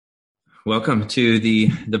Welcome to the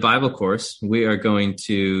Bible course. We are going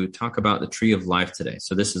to talk about the tree of life today.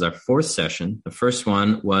 So this is our fourth session. The first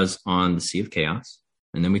one was on the Sea of Chaos,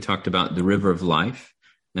 and then we talked about the river of life.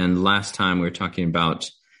 And last time we were talking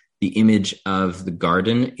about the image of the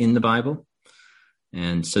garden in the Bible.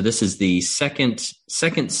 And so this is the second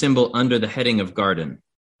symbol under the heading of garden.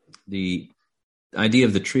 The idea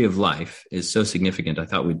of the tree of life is so significant. I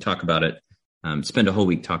thought we'd talk about it, spend a whole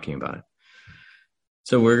week talking about it.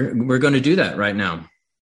 So we're going to do that right now.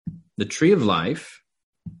 The tree of life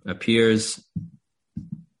appears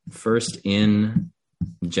first in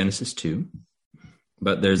Genesis 2,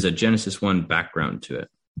 but there's a Genesis 1 background to it.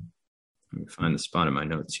 Let me find the spot in my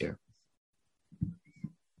notes here.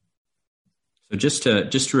 So just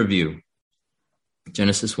to review,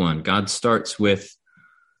 Genesis 1, God starts with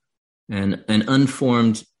an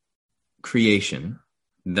unformed creation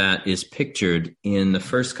that is pictured in the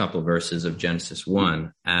first couple verses of Genesis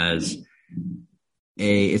 1 as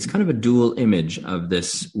it's kind of a dual image of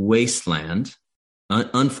this wasteland,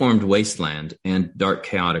 unformed wasteland, and dark,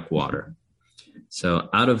 chaotic water. So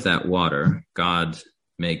out of that water, God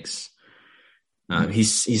makes, he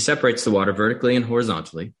separates the water vertically and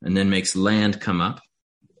horizontally, and then makes land come up.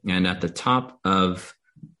 And at the top of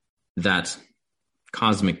that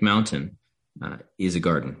cosmic mountain is a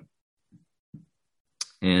garden.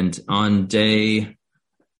 And on day,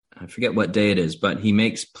 I forget what day it is, but he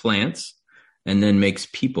makes plants and then makes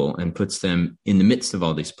people and puts them in the midst of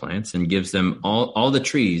all these plants and gives them all the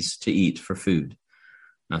trees to eat for food.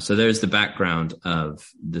 So there's the background of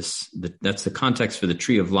this. That's the context for the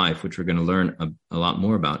tree of life, which we're going to learn a lot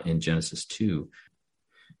more about in Genesis 2.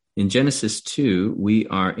 In Genesis 2, we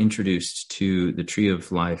are introduced to the tree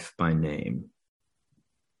of life by name.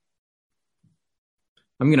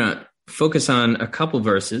 I'm going to focus on a couple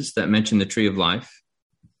verses that mention the tree of life,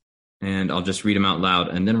 and I'll just read them out loud,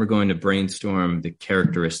 and then we're going to brainstorm the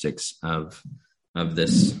characteristics of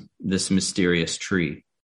this mysterious tree.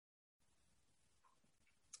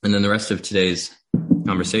 And then the rest of today's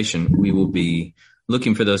conversation, we will be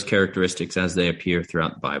looking for those characteristics as they appear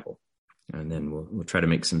throughout the Bible, and then we'll try to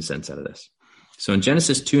make some sense out of this. So in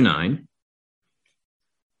Genesis 2:9,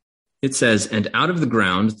 it says, "And out of the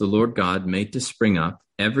ground the Lord God made to spring up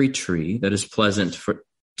every tree that is pleasant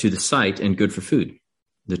to the sight and good for food.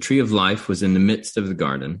 The tree of life was in the midst of the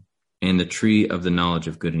garden, and the tree of the knowledge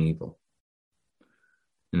of good and evil."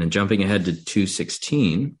 And then jumping ahead to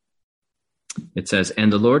 2:16, it says,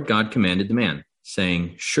 "And the Lord God commanded the man,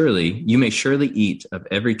 saying, Surely, you may surely eat of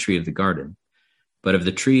every tree of the garden, but of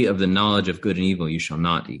the tree of the knowledge of good and evil you shall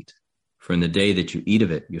not eat. For in the day that you eat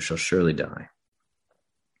of it, you shall surely die."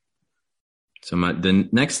 So the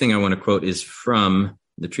next thing I want to quote is from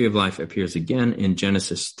the tree of life appears again in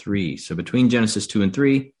Genesis 3. So between Genesis 2 and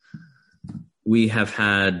 3, we have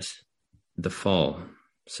had the fall.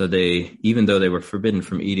 So even though they were forbidden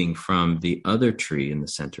from eating from the other tree in the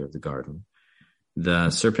center of the garden,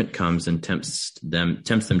 the serpent comes and tempts them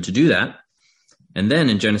to do that. And then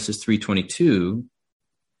in Genesis 3:22,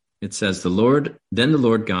 it says, Then the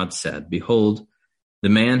Lord God said, Behold, the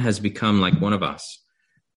man has become like one of us,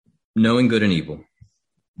 knowing good and evil.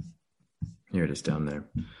 Here it is down there.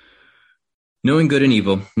 Knowing good and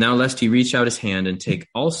evil, now lest he reach out his hand and take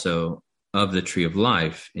also of the tree of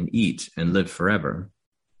life and eat and live forever.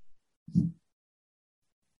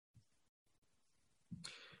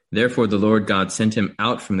 Therefore the Lord God sent him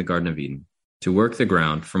out from the Garden of Eden to work the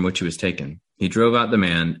ground from which he was taken. He drove out the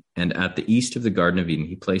man, and at the east of the Garden of Eden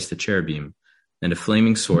he placed a cherubim and a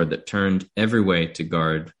flaming sword that turned every way to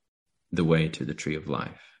guard the way to the tree of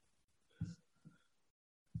life.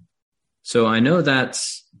 So I know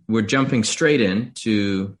we're jumping straight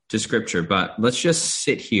into Scripture, but let's just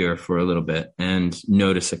sit here for a little bit and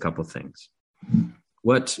notice a couple things.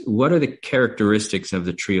 What are the characteristics of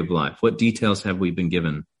the tree of life? What details have we been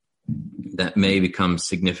given that may become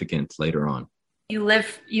significant later on? You live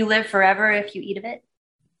forever if you eat of it.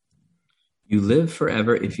 You live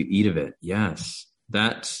forever if you eat of it. Yes,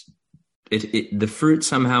 the fruit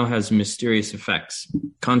somehow has mysterious effects,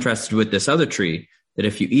 contrasted with this other tree that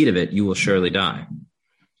if you eat of it, you will surely die.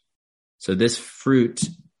 So this fruit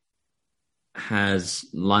has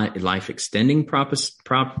life-extending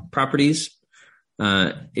properties.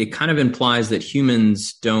 It kind of implies that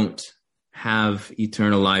humans don't have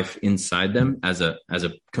eternal life inside them as a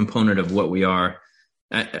component of what we are,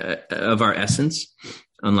 of our essence,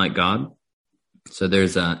 unlike God. So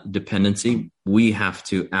there's a dependency. We have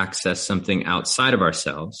to access something outside of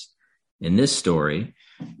ourselves. In this story,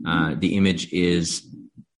 the image is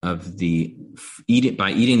of by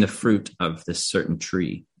eating the fruit of this certain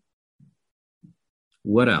tree.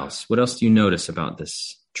 What else? What else do you notice about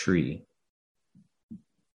this tree?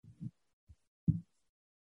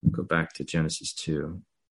 Go back to Genesis 2.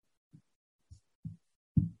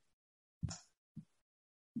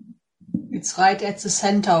 It's right at the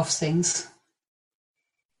center of things.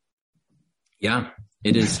 Yeah,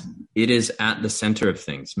 it is. It is at the center of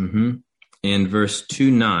things. In verse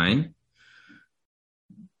 2:9,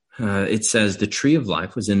 it says, the tree of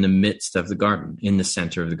life was in the midst of the garden, in the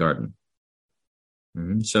center of the garden.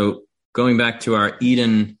 So going back to our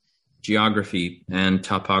Eden geography and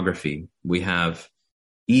topography, we have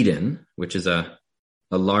Eden, which is a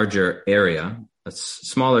larger area, a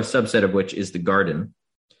smaller subset of which is the garden.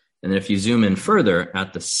 And if you zoom in further,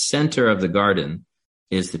 at the center of the garden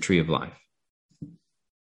is the tree of life.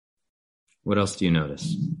 What else do you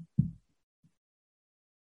notice?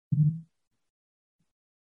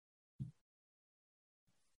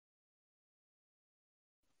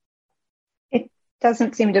 It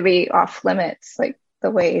doesn't seem to be off limits, like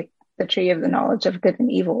the way the tree of the knowledge of good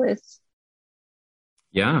and evil is.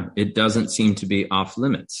 Yeah, it doesn't seem to be off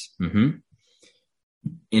limits.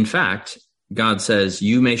 In fact, God says,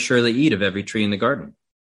 you may surely eat of every tree in the garden,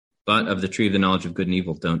 but of the tree of the knowledge of good and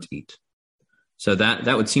evil, don't eat. So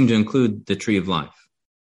that would seem to include the tree of life.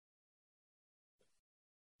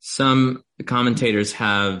 Some commentators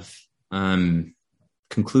have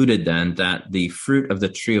concluded then that the fruit of the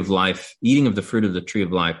tree of life, eating of the fruit of the tree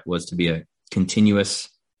of life, was to be a continuous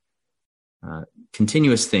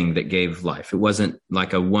thing that gave life. It wasn't like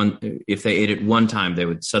if they ate it one time, they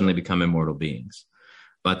would suddenly become immortal beings.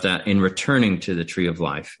 But that in returning to the tree of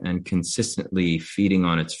life and consistently feeding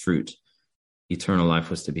on its fruit, eternal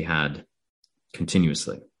life was to be had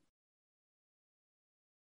continuously.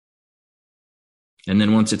 And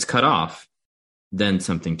then once it's cut off, then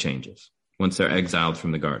something changes. Once they're exiled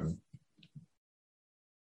from the garden.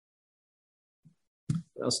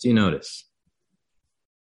 What else do you notice?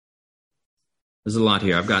 There's a lot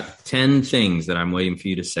here. I've got 10 things that I'm waiting for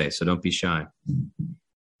you to say, so don't be shy.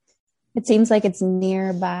 It seems like it's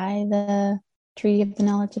nearby the tree of the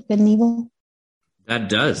knowledge of good and evil. That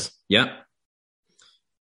does. Yep.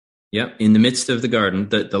 In the midst of the garden.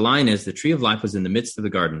 The line is the tree of life was in the midst of the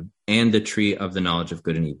garden and the tree of the knowledge of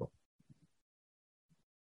good and evil.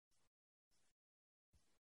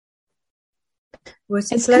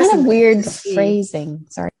 It's kind of weird phrasing.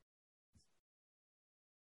 Sorry.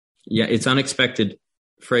 Yeah, it's unexpected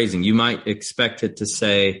phrasing. You might expect it to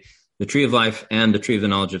say the tree of life and the tree of the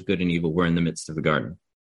knowledge of good and evil were in the midst of the garden.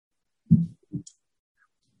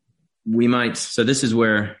 So this is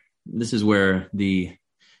where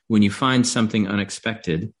when you find something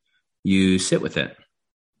unexpected, you sit with it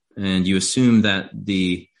and you assume that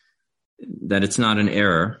it's not an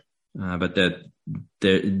error, but that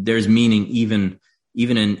there's meaning even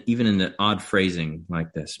in the odd phrasing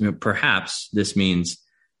like this. Perhaps this means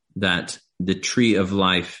that the tree of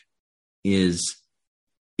life is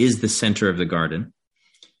the center of the garden,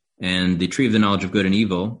 and the tree of the knowledge of good and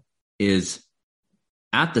evil is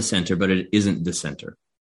at the center, but it isn't the center.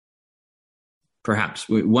 Perhaps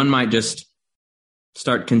one might just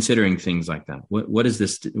start considering things like that. What is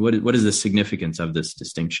this? What is the significance of this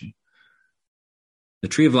distinction? The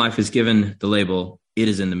tree of life is given the label, it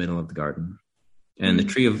is in the middle of the garden. And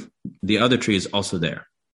the other tree is also there.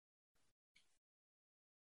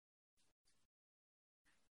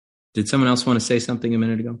 Did someone else want to say something a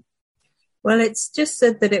minute ago? Well, it's just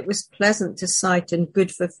said that it was pleasant to sight and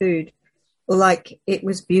good for food, or like it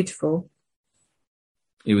was beautiful.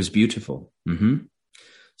 It was beautiful.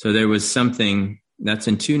 So there was something, that's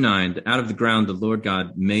in 2:9, out of the ground the Lord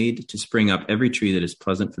God made to spring up every tree that is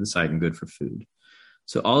pleasant for the sight and good for food.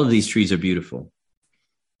 So all of these trees are beautiful.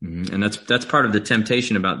 And that's part of the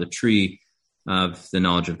temptation about the tree of the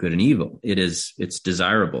knowledge of good and evil. It's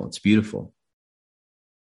desirable. It's beautiful.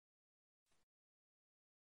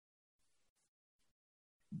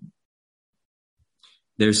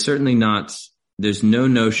 There's no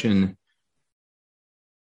notion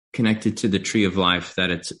connected to the tree of life that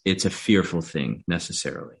it's a fearful thing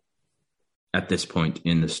necessarily at this point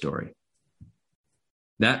in the story.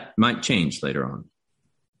 That might change later on.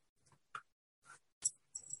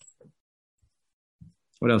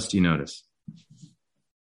 What else do you notice?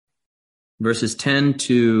 Verses 10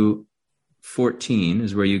 to 14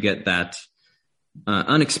 is where you get that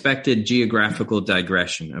unexpected geographical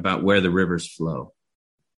digression about where the rivers flow.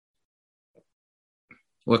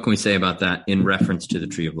 What can we say about that in reference to the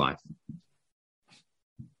tree of life?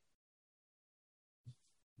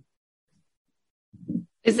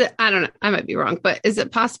 Is it, I don't know, I might be wrong, but is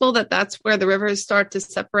it possible that that's where the rivers start to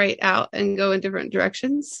separate out and go in different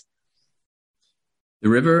directions? The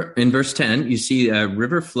river, in verse 10, you see a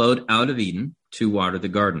river flowed out of Eden to water the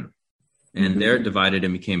garden. And there it divided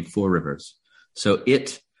and became 4 rivers. So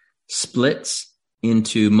it splits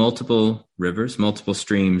into multiple rivers, multiple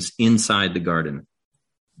streams inside the garden.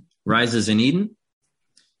 Rises in Eden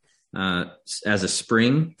as a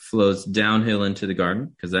spring, flows downhill into the garden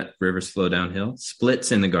because that rivers flow downhill,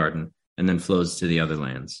 splits in the garden, and then flows to the other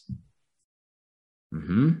lands.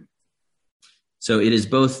 So it is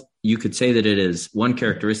both, you could say that it is one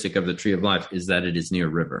characteristic of the tree of life is that it is near a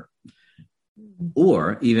river.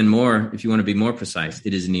 Or even more, if you want to be more precise,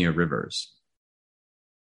 it is near rivers.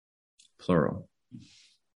 Plural.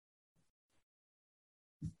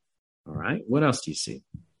 All right, what else do you see?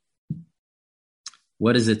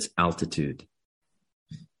 What is its altitude?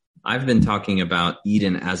 I've been talking about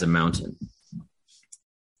Eden as a mountain,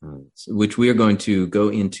 which we are going to go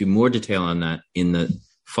into more detail on that in the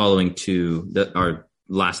following our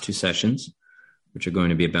last two sessions, which are going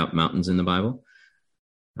to be about mountains in the Bible.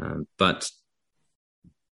 But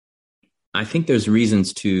I think there's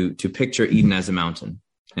reasons to picture Eden as a mountain,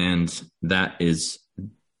 and that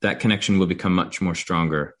connection will become much more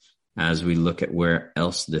stronger as we look at where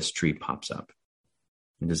else this tree pops up.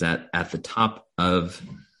 It is at the top of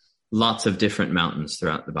lots of different mountains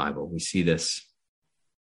throughout the Bible. We see this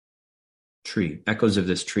tree, echoes of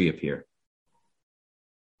this tree appear.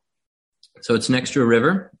 So it's next to a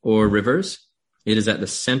river or rivers. It is at the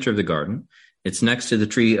center of the garden. It's next to the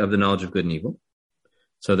tree of the knowledge of good and evil,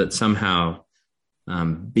 so that somehow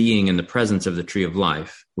being in the presence of the tree of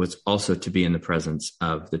life was also to be in the presence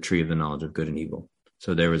of the tree of the knowledge of good and evil.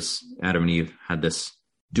 So Adam and Eve had this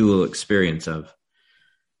dual experience of,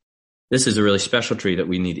 this is a really special tree that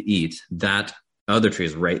we need to eat. That other tree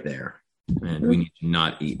is right there, and we need to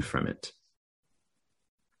not eat from it.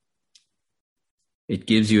 It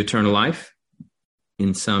gives you eternal life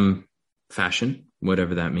in some fashion,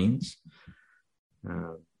 whatever that means.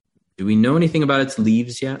 Do we know anything about its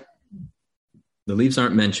leaves yet? The leaves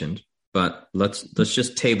aren't mentioned, but let's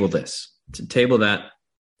just table this. To table that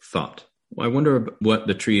thought. I wonder what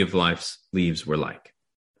the tree of life's leaves were like.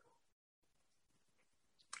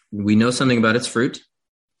 We know something about its fruit,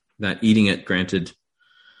 that eating it granted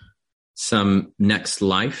some next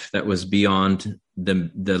life that was beyond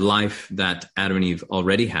the life that Adam and Eve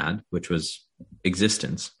already had, which was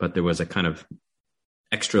existence, but there was a kind of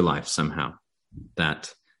extra life somehow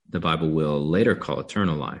that the Bible will later call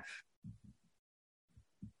eternal life.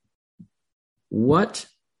 What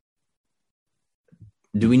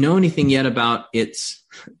do we know anything yet about its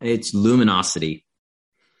luminosity?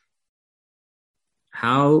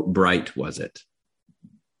 How bright was it?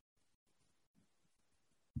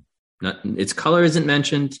 Its color isn't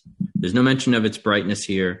mentioned. There's no mention of its brightness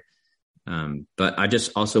here. But I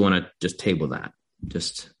just also want to just table that.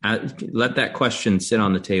 Just let that question sit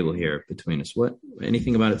on the table here between us.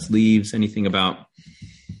 Anything about its leaves? Anything about,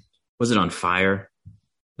 was it on fire?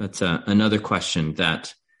 That's another question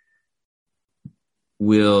that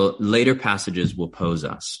later passages will pose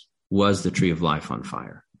us. Was the tree of life on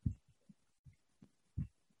fire?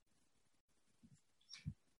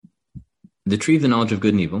 The tree of the knowledge of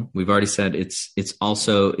good and evil, we've already said it's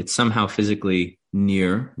somehow physically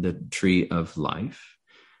near the tree of life.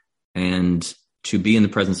 And to be in the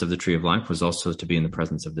presence of the tree of life was also to be in the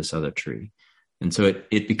presence of this other tree. And so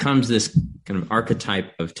it becomes this kind of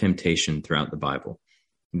archetype of temptation throughout the Bible.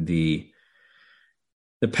 The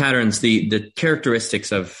patterns, the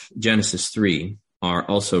characteristics of Genesis 3 are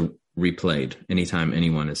also replayed anytime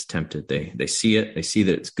anyone is tempted. They see it, they see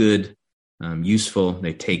that it's good, useful,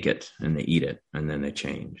 they take it and they eat it, and then they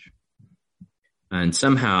change. And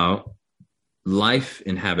somehow life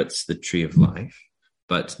inhabits the tree of life,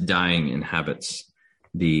 but dying inhabits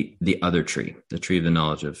the other tree, the tree of the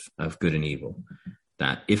knowledge of good and evil.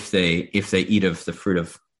 That if they eat of the fruit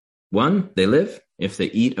of one, they live. If they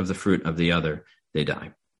eat of the fruit of the other, they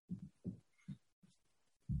die.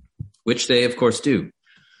 Which they, of course, do.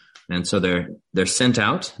 And so they're sent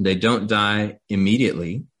out. They don't die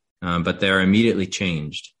immediately, but they are immediately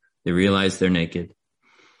changed. They realize they're naked.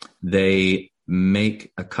 They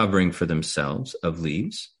make a covering for themselves of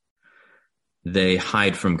leaves. They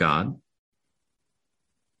hide from God.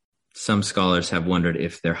 Some scholars have wondered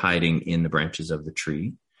if they're hiding in the branches of the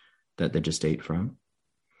tree that they just ate from.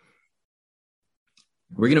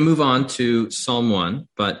 We're going to move on to Psalm 1,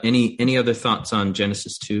 but any other thoughts on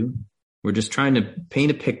Genesis 2? We're just trying to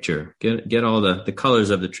paint a picture, get all the colors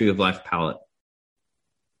of the tree of life palette.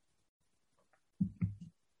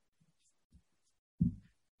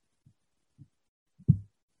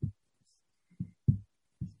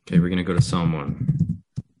 Okay, we're going to go to Psalm 1.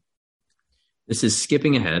 This is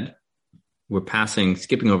skipping ahead. We're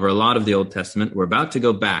skipping over a lot of the Old Testament. We're about to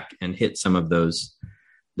go back and hit some of those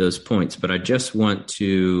points, but I just want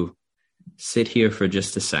to sit here for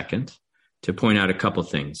just a second to point out a couple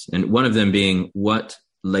things. And one of them being what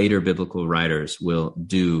later biblical writers will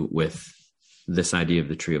do with this idea of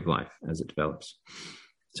the tree of life as it develops.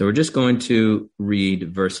 So we're just going to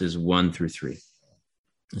read verses 1 through 3.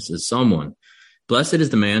 This is Psalm 1. Blessed is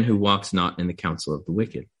the man who walks not in the counsel of the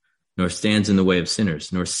wicked, nor stands in the way of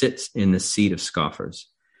sinners, nor sits in the seat of scoffers.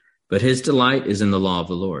 But his delight is in the law of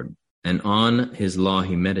the Lord, and on his law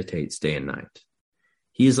he meditates day and night.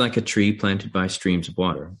 He is like a tree planted by streams of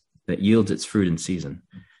water, that yields its fruit in season,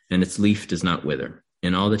 and its leaf does not wither.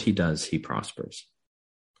 In all that he does, he prospers.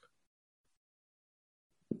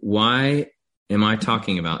 Why am I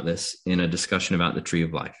talking about this in a discussion about the tree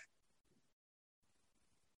of life?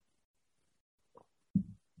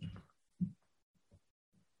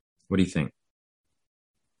 What do you think?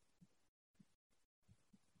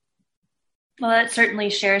 Well, that certainly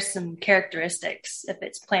shares some characteristics. If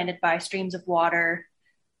it's planted by streams of water,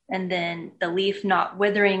 and then the leaf not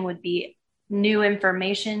withering would be new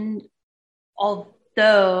information,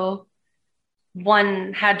 although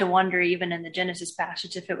one had to wonder even in the Genesis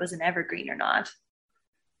passage if it was an evergreen or not.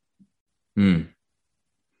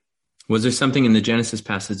 Was there something in the Genesis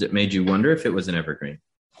passage that made you wonder if it was an evergreen?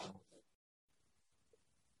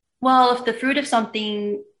 Well, if the fruit of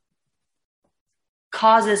something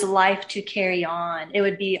causes life to carry on, it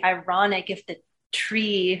would be ironic if the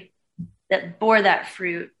tree that bore that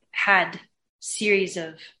fruit had a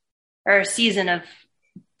season of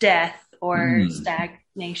death or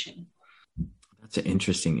stagnation. That's an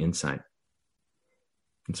interesting insight.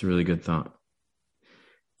 It's a really good thought.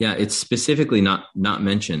 Yeah, it's specifically not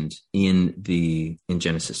mentioned in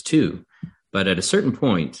Genesis 2, but at a certain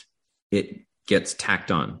point, it gets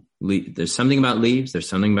tacked on. There's something about leaves. There's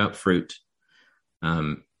something about fruit.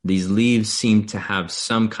 These leaves seem to have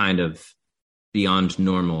some kind of beyond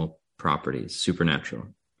normal properties, supernatural.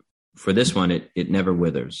 For this one, it never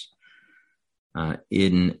withers.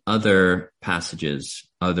 In other passages,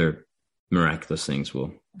 other miraculous things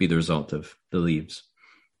will be the result of the leaves.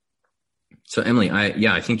 So Emily,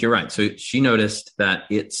 I think you're right. So she noticed that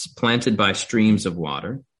it's planted by streams of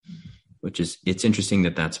water, it's interesting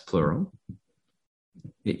that that's plural.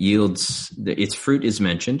 It yields, its fruit is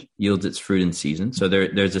mentioned, yields its fruit in season. So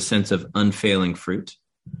there's a sense of unfailing fruit.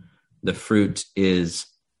 The fruit is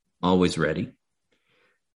always ready,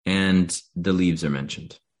 and the leaves are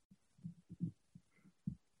mentioned.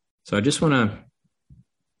 So I just want to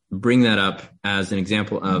bring that up as an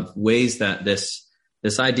example of ways that this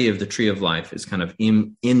idea of the tree of life is kind of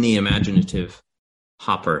in the imaginative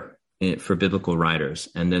hopper for biblical writers,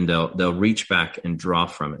 and then they'll reach back and draw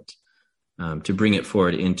from it to bring it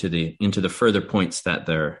forward into the further points that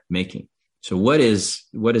they're making. So what is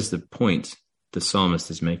the point the psalmist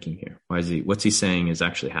is making here? What's he saying is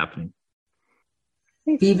actually happening?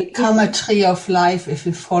 We become a tree of life if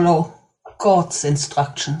we follow God's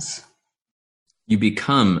instructions. You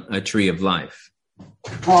become a tree of life.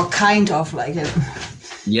 Or kind of like it.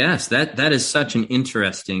 Yes, that is such an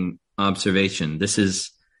interesting observation. The psalm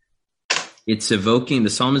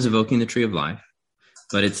is evoking the tree of life,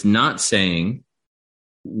 but it's not saying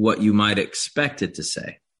what you might expect it to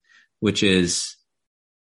say, which is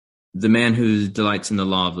the man who delights in the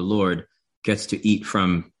law of the Lord gets to eat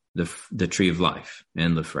from the tree of life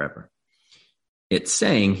and live forever. It's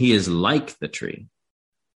saying he is like the tree.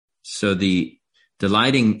 So the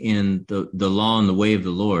delighting in the law and the way of the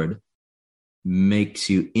Lord makes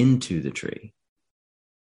you into the tree.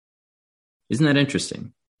 Isn't that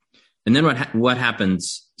interesting? And then what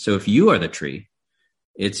happens? So if you are the tree,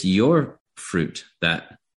 it's your fruit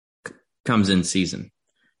that comes in season,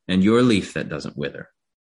 and your leaf that doesn't wither.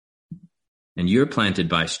 And you're planted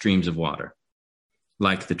by streams of water,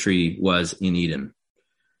 like the tree was in Eden,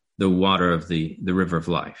 the water of the river of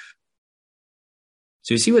life.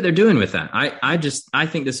 So you see what they're doing with that. I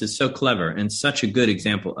think this is so clever and such a good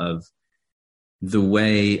example of the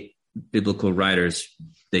way biblical writers,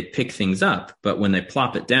 they pick things up, but when they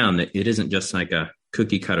plop it down, it isn't just like a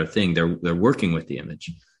cookie cutter thing. They're working with the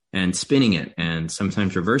image and spinning it and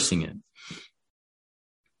sometimes reversing it.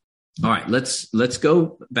 All right, let's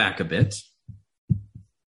go back a bit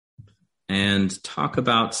and talk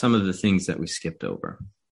about some of the things that we skipped over.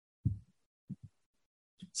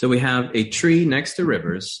 So we have a tree next to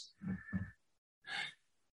rivers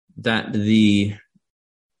that the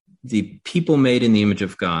people made in the image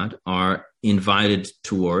of God are invited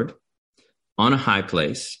toward on a high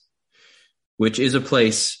place, which is a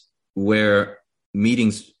place where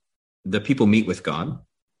the people meet with God.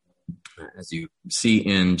 As you see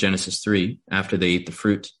in Genesis 3, after they eat the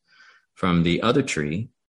fruit from the other tree,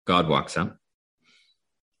 God walks up.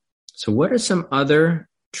 So what are some other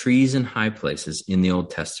trees in high places in the Old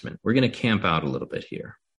Testament. We're going to camp out a little bit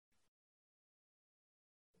here.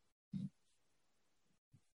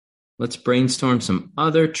 Let's brainstorm some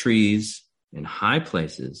other trees in high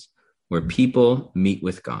places where people meet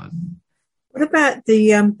with God. What about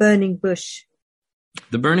the burning bush?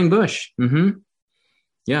 The burning bush. Mm-hmm.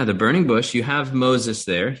 Yeah, the burning bush. You have Moses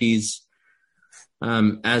there. He's,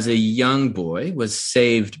 as a young boy, was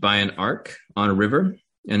saved by an ark on a river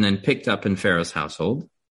and then picked up in Pharaoh's household.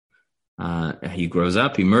 He grows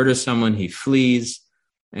up, he murders someone, he flees,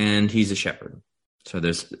 and he's a shepherd. So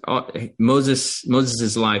there's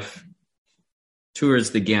Moses' life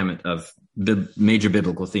tours the gamut of the major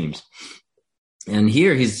biblical themes. And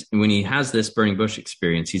here when he has this burning bush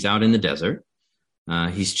experience, he's out in the desert.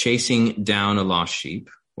 He's chasing down a lost sheep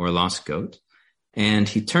or a lost goat. And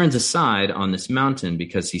he turns aside on this mountain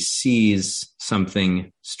because he sees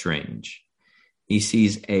something strange. He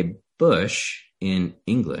sees a bush in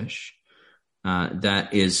English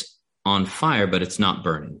that is on fire, but it's not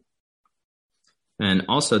burning. And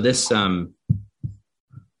also this,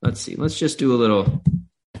 let's see, let's just do a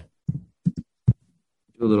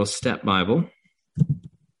little step Bible.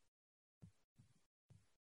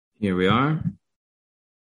 Here we are.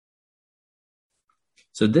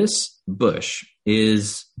 So this bush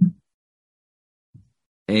is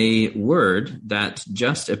a word that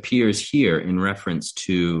just appears here in reference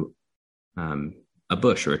to a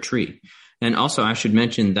bush or a tree. And also I should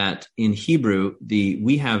mention that in Hebrew,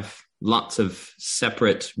 we have lots of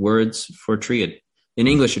separate words for tree. In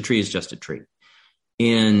English, a tree is just a tree.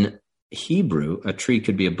 In Hebrew, a tree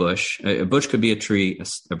could be a bush could be a tree,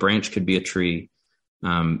 a branch could be a tree.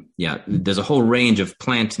 There's a whole range of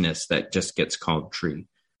plantness that just gets called tree.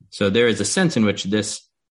 So there is a sense in which this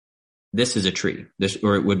is a tree,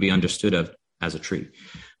 or it would be understood of as a tree.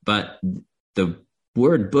 But the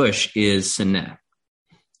word bush is sineh.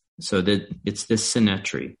 So that it's this sineh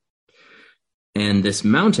tree. And this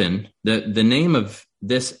mountain, the name of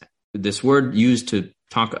this word used to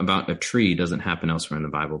talk about a tree doesn't happen elsewhere in the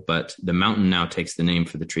Bible, but the mountain now takes the name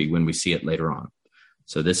for the tree when we see it later on.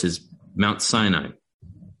 So this is Mount Sinai,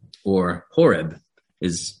 or Horeb.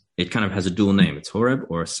 It kind of has a dual name. It's Horeb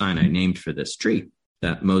or Sinai, named for this tree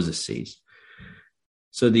that Moses sees.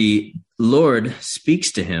 So the Lord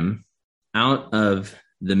speaks to him out of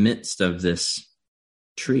the midst of this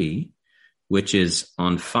tree, which is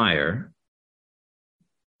on fire,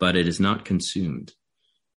 but it is not consumed.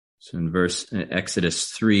 So in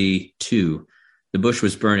Exodus 3:2, the bush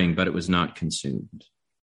was burning, but it was not consumed.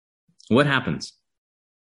 What happens?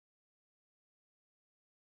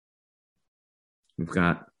 We've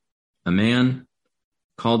got a man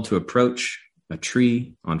called to approach a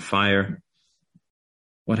tree on fire.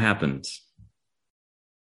 What happens?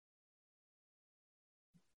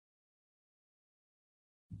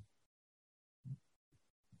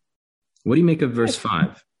 What do you make of verse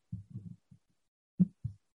 5?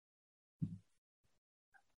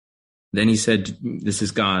 Then he said, this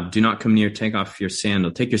is God, do not come near, take your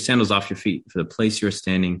sandals off your feet, for the place you are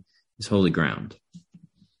standing is holy ground.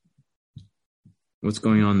 What's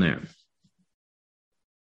going on there?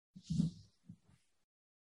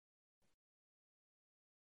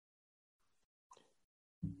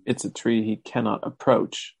 It's a tree he cannot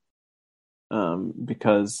approach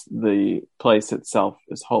because the place itself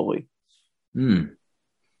is holy.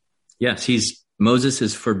 Yes, Moses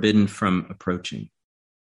is forbidden from approaching,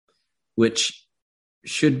 which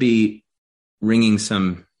should be ringing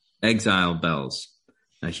some exile bells.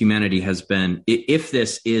 Humanity has been, if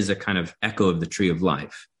this is a kind of echo of the tree of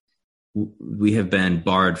life, we have been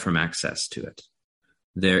barred from access to it.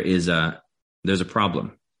 There's a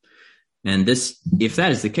problem. And if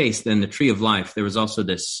that is the case, then the tree of life, there was also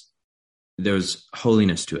there's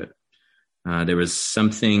holiness to it. There was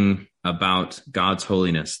something about God's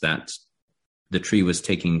holiness that the tree was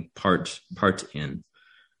taking part in,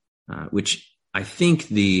 which I think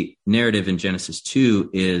the narrative in Genesis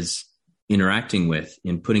 2 is interacting with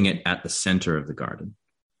in putting it at the center of the garden.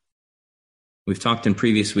 We've talked in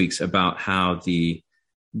previous weeks about how the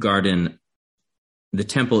garden, the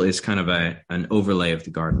temple is kind of an overlay of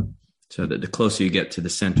the garden, so that the closer you get to the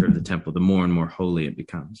center of the temple, the more and more holy it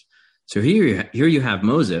becomes. So here you have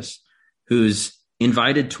Moses, who's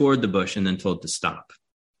invited toward the bush and then told to stop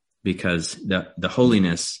because the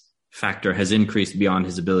holiness factor has increased beyond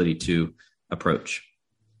his ability to approach.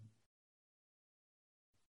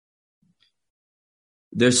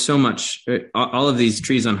 There's so much, all of these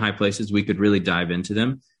trees on high places, we could really dive into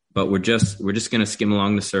them, but we're just going to skim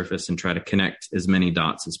along the surface and try to connect as many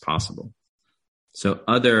dots as possible. So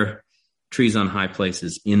other trees on high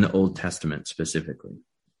places in the Old Testament specifically.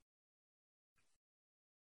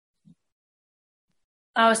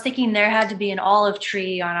 I was thinking there had to be an olive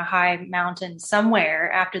tree on a high mountain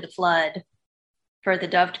somewhere after the flood for the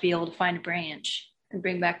dove to be able to find a branch and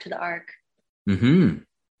bring back to the ark. Mm-hmm.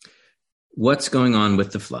 What's going on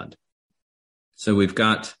with the flood? So we've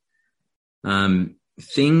got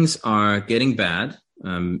things are getting bad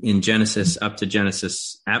in Genesis up to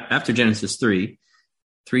Genesis. After Genesis 3,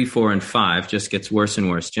 4, and 5 just gets worse and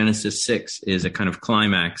worse. Genesis 6 is a kind of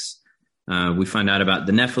climax. We find out about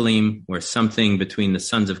the Nephilim, where something between the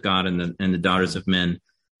sons of God and the daughters of men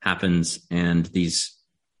happens, and these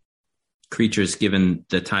creatures given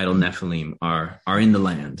the title Nephilim are in the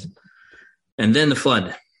land. And then the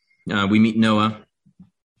flood. We meet Noah,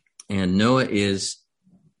 and Noah is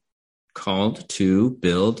called to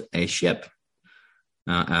build a ship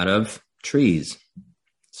out of trees.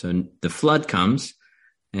 So the flood comes,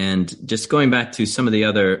 and just going back to some of the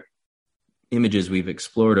other images we've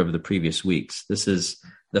explored over the previous weeks,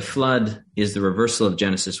 the flood is the reversal of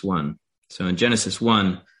Genesis 1. So in Genesis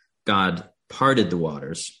 1, God parted the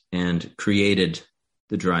waters and created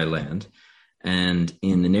the dry land. And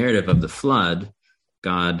in the narrative of the flood,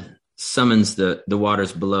 God summons the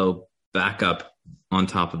waters below back up on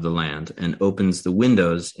top of the land and opens the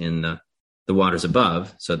windows in the waters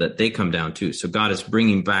above so that they come down too. So God is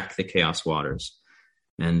bringing back the chaos waters,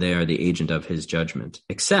 and they are the agent of his judgment,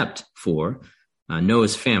 except for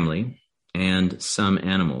Noah's family and some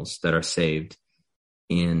animals that are saved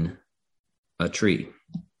in a tree,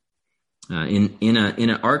 in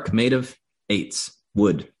an ark made of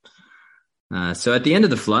wood. So at the end of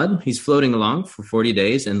the flood, he's floating along for 40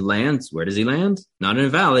 days and lands. Where does he land? Not in a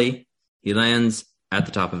valley. He lands at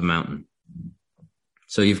the top of a mountain.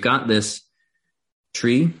 So you've got this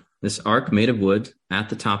tree, this ark made of wood at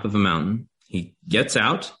the top of a mountain. He gets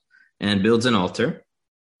out and builds an altar,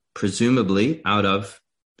 presumably out of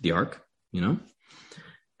the ark,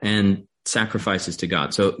 and sacrifices to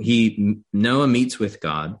God. So Noah meets with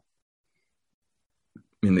God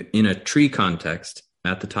in a tree context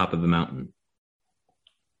at the top of a mountain.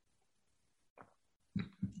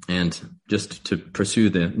 And just to pursue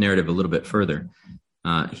the narrative a little bit further,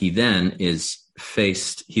 he then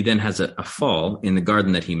has a fall in the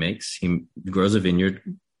garden that he makes. He grows a vineyard,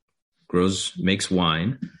 makes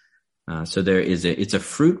wine. So it's a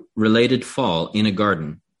fruit-related fall in a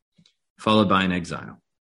garden, followed by an exile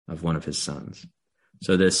of one of his sons.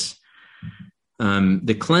 So the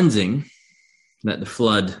cleansing that the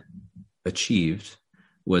flood achieved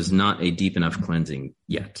was not a deep enough cleansing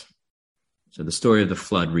yet. So the story of the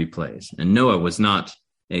flood replays, and Noah was not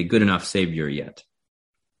a good enough savior yet,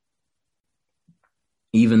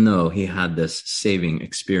 even though he had this saving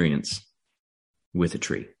experience with a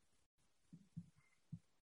tree.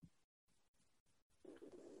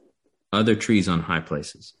 Other trees on high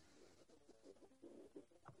places.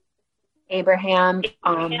 Abraham.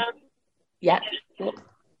 Yeah.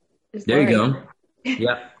 There you go.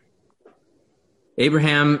 Yeah.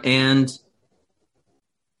 Abraham and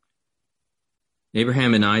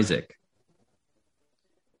Isaac.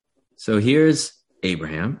 So here's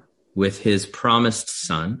Abraham with his promised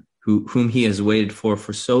son, whom he has waited for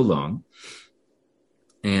so long.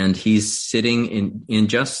 And he's sitting in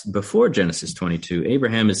just before Genesis 22.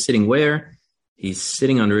 Abraham is sitting where? He's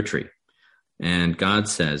sitting under a tree. And God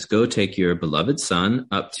says, go take your beloved son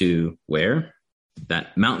up to where?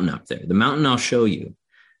 That mountain up there. The mountain I'll show you.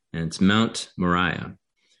 And it's Mount Moriah,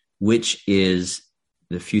 which is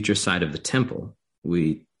the future site of the temple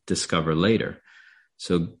we discover later.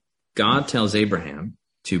 So God tells Abraham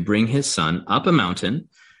to bring his son up a mountain,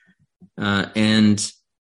 and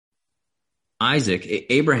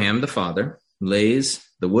Abraham, the father, lays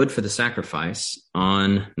the wood for the sacrifice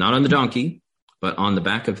not on the donkey, but on the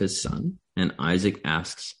back of his son. And Isaac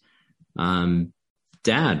asks,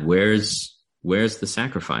 Dad, where's the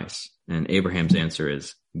sacrifice? And Abraham's answer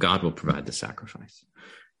is, God will provide the sacrifice,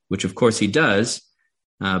 which of course he does,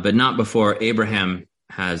 but not before Abraham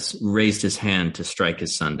has raised his hand to strike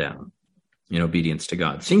his son down in obedience to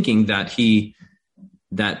God, thinking that he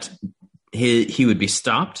would be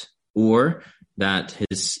stopped, or that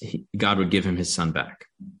God would give him his son back.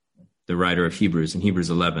 The writer of Hebrews, in Hebrews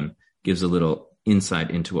 11, gives a little insight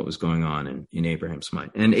into what was going on in Abraham's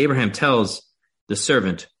mind. And Abraham tells the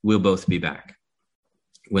servant, we'll both be back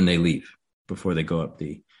when they leave, before they go up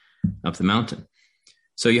the mountain.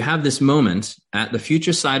 So you have this moment at the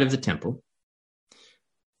future side of the temple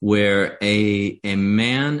where a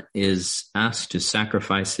man is asked to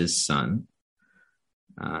sacrifice his son,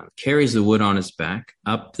 carries the wood on his back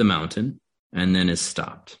up the mountain, and then is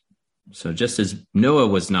stopped. So just as Noah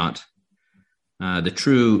was not the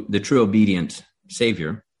true obedient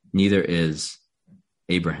savior, neither is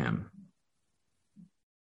Abraham.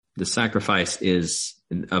 the sacrifice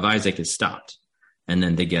of Isaac is stopped, and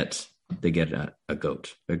then they get a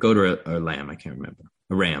goat, or a lamb. I can't remember.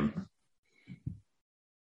 A ram.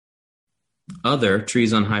 Other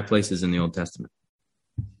trees on high places in the Old Testament.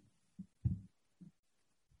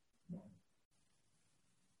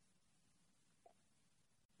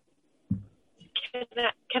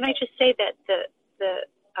 Can I just say that the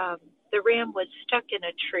ram was stuck in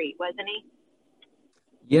a tree, wasn't he?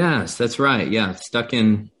 Yes, that's right. Yeah, stuck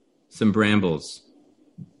in some brambles.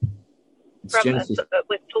 It's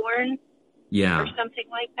with thorns? Yeah. Or something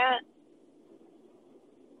like that?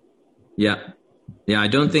 Yeah. Yeah, I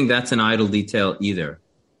don't think that's an idle detail either.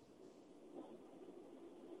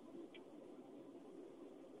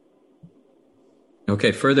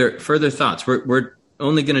 Okay, further thoughts. We're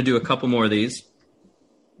only going to do a couple more of these.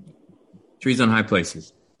 Trees on high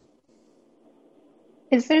places.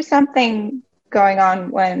 Is there something going on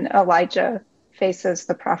when Elijah faces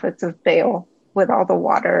the prophets of Baal with all the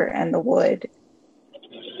water and the wood?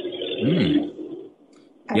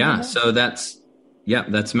 Yeah, so that's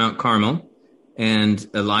Mount Carmel, and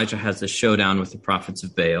Elijah has a showdown with the prophets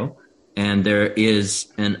of Baal, and there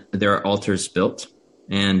are altars built,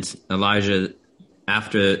 and Elijah,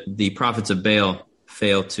 after the prophets of Baal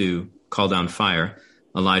fail to call down fire,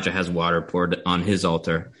 Elijah has water poured on his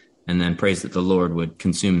altar and then prays that the Lord would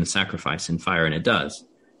consume the sacrifice in fire, and it does.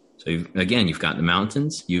 So you've got the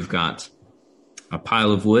mountains, you've got a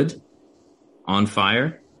pile of wood on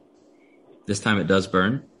fire. This time it does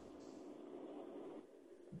burn.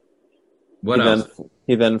 What else?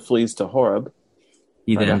 He then flees to Horeb.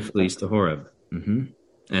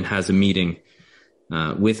 And has a meeting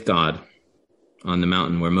with God on the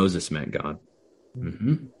mountain where Moses met God.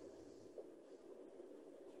 Mm-hmm.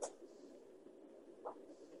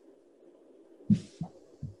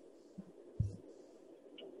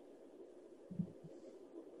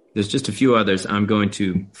 There's just a few others I'm going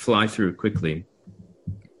to fly through quickly.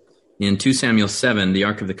 In 2 Samuel 7, the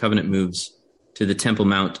Ark of the Covenant moves to the Temple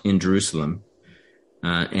Mount in Jerusalem.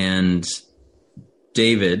 And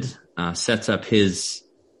David sets up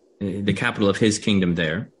the capital of his kingdom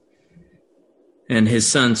there. And his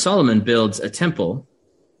son Solomon builds a temple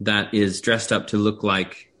that is dressed up to look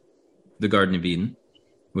like the Garden of Eden,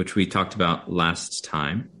 which we talked about last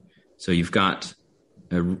time. So you've got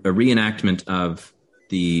a reenactment of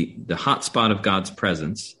the hot spot of God's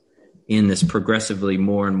presence in this progressively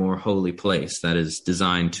more and more holy place that is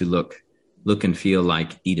designed to look and feel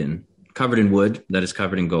like Eden, covered in wood that is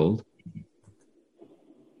covered in gold.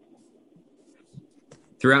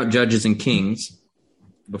 Throughout Judges and Kings,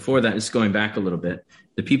 before that, it's going back a little bit,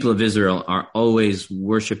 the people of Israel are always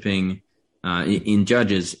worshiping in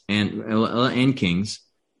Judges and Kings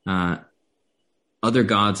other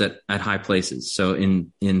gods at high places. So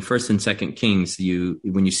in 1st and 2nd Kings,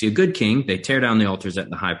 when you see a good king, they tear down the altars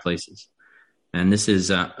at the high places. And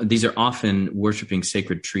these are often worshiping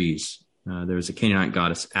sacred trees. There was a Canaanite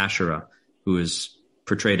goddess, Asherah, who is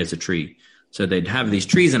portrayed as a tree. So they'd have these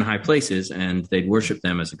trees in high places, and they'd worship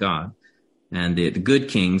them as a god. And the good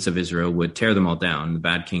kings of Israel would tear them all down, and the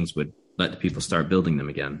bad kings would let the people start building them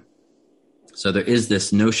again. So there is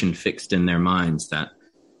this notion fixed in their minds that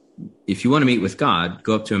if you want to meet with God,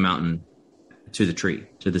 go up to a mountain, to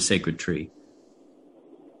the sacred tree.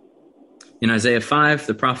 In Isaiah 5,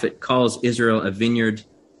 the prophet calls Israel a vineyard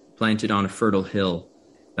planted on a fertile hill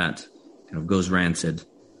that kind of goes rancid.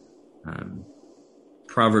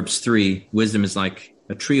 Proverbs 3, wisdom is like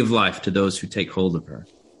a tree of life to those who take hold of her.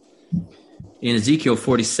 In Ezekiel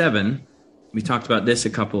 47, we talked about this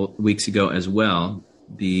a couple weeks ago as well.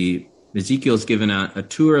 Ezekiel's given a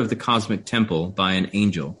tour of the cosmic temple by an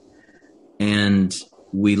angel. And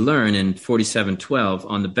we learn in 47:12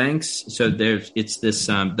 on the banks. So it's this,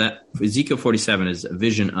 that Ezekiel 47 is a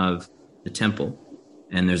vision of the temple.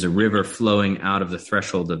 And there's a river flowing out of the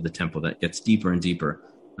threshold of the temple that gets deeper and deeper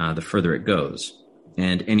the further it goes.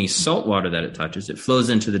 And any salt water that it touches, it flows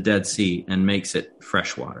into the Dead Sea and makes it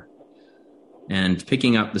fresh water. And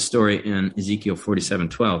picking up the story in Ezekiel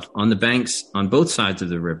 47:12, on the banks on both sides of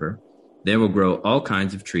the river, there will grow all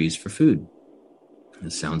kinds of trees for food.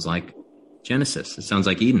 It sounds like Genesis. It sounds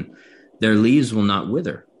like Eden. Their leaves will not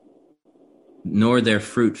wither, nor their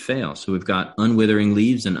fruit fail. So we've got unwithering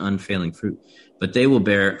leaves and unfailing fruit, but they will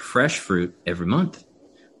bear fresh fruit every month.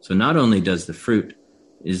 So not only does the fruit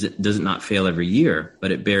does it not fail every year,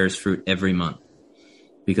 but it bears fruit every month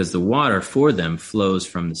because the water for them flows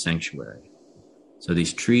from the sanctuary. So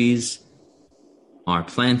these trees are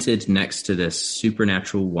planted next to this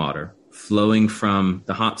supernatural water flowing from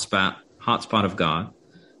the hot spot of God,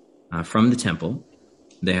 from the temple.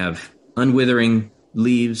 They have unwithering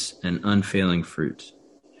leaves and unfailing fruit.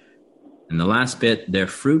 And the last bit, their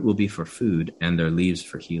fruit will be for food and their leaves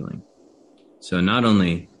for healing. So not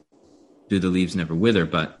only do the leaves never wither,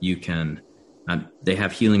 but they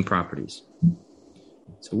have healing properties.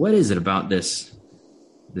 So what is it about this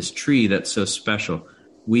tree that's so special?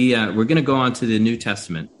 We're going to go on to the New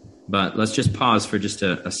Testament, but let's just pause for just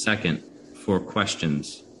a second for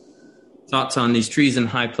questions. Thoughts on these trees in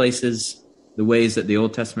high places, the ways that the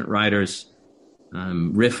Old Testament writers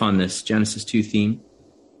riff on this Genesis 2 theme?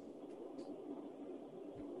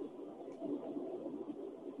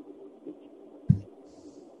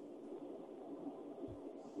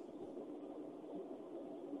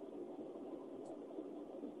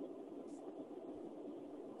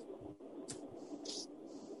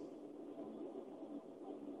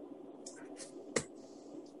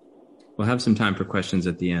 We'll have some time for questions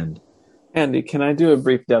at the end. Andy, can I do a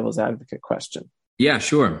brief devil's advocate question? Yeah,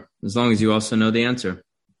 sure. As long as you also know the answer.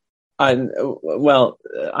 I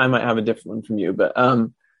might have a different one from you, but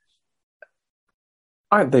aren't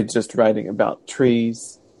they just writing about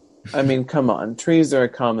trees? I mean, come on. Trees are a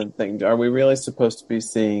common thing. Are we really supposed to be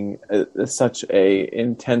seeing such a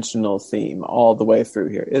intentional theme all the way through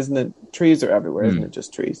here? Isn't it? Trees are everywhere. Isn't it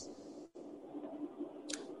just trees?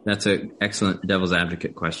 That's an excellent devil's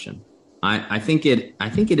advocate question. I think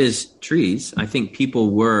it is trees. I think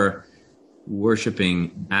people were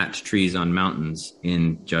worshiping at trees on mountains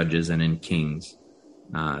in Judges and in Kings.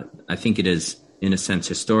 I think it is, in a sense,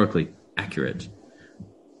 historically accurate.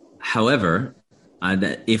 However,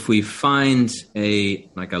 that if we find a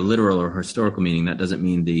literal or historical meaning, that doesn't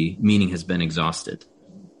mean the meaning has been exhausted.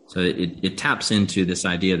 So it taps into this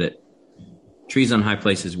idea that trees on high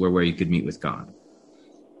places were where you could meet with God.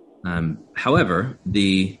 However,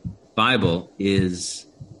 the Bible isn't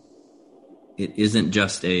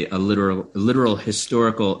just a literal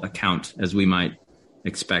historical account as we might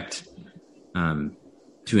expect to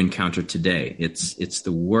encounter today. It's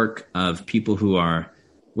the work of people who are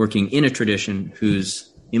working in a tradition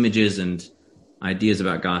whose images and ideas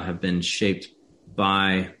about God have been shaped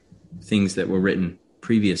by things that were written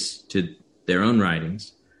previous to their own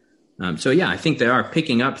writings. I think they are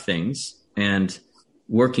picking up things and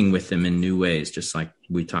working with them in new ways, just like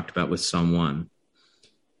we talked about with Psalm 1.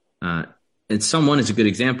 And Psalm 1 is a good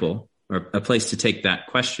example, or a place to take that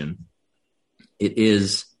question.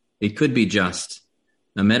 It could be just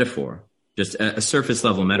a metaphor, just a surface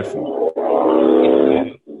level metaphor.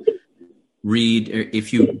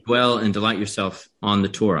 If you dwell and delight yourself on the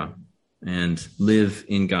Torah and live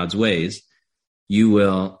in God's ways, you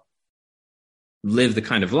will live the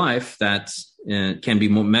kind of life that can be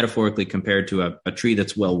more metaphorically compared to a tree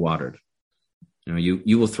that's well watered.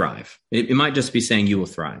 You will thrive. It might just be saying you will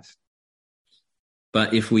thrive.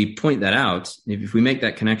 But if we point that out, if we make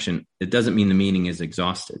that connection, it doesn't mean the meaning is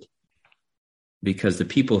exhausted, because the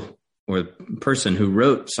people or the person who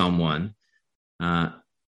wrote Psalm 1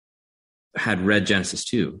 had read Genesis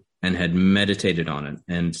 2 and had meditated on it.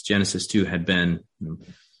 And Genesis 2 had been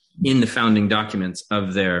in the founding documents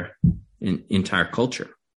of their entire culture.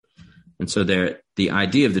 And so the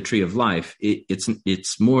idea of the tree of life,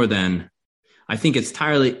 it's more than, I think it's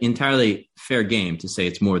entirely fair game to say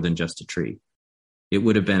it's more than just a tree. It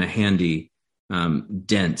would have been a handy,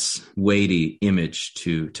 dense, weighty image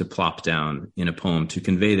to plop down in a poem to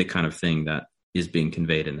convey the kind of thing that is being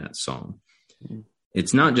conveyed in that psalm. Mm-hmm.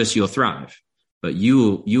 It's not just you'll thrive, but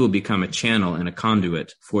you will become a channel and a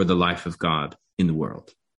conduit for the life of God in the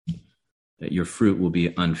world. That your fruit will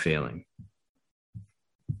be unfailing.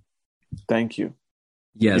 Thank you.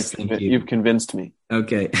 Yes, thank you. You've convinced me.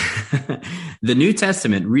 Okay. The New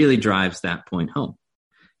Testament really drives that point home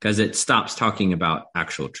because it stops talking about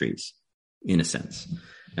actual trees, in a sense.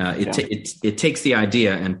 It takes the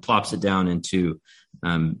idea and plops it down into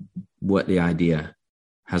what the idea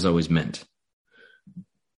has always meant.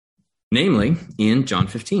 Namely, in John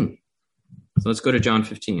 15. So let's go to John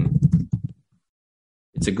 15.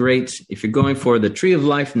 It's if you're going for the tree of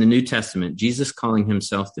life in the New Testament, Jesus calling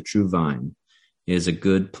himself the true vine is a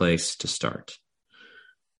good place to start.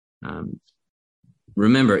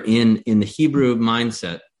 Remember, in the Hebrew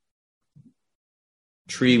mindset,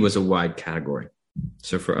 tree was a wide category.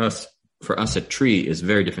 So for us, a tree is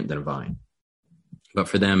very different than a vine. But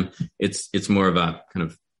for them, it's more of a kind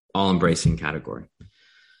of all-embracing category.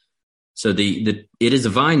 So it is a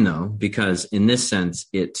vine, though, because in this sense,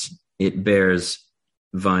 it bears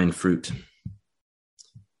vine fruit.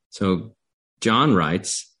 So John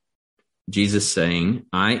writes, Jesus saying,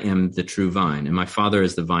 I am the true vine, and my Father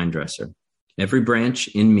is the vine dresser. Every branch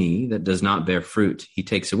in me that does not bear fruit, he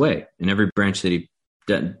takes away. And every branch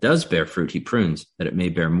that does bear fruit, he prunes, that it may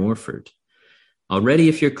bear more fruit. Already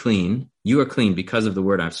if you're clean, you are clean because of the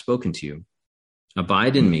word I've spoken to you.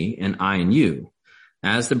 Abide in me, and I in you.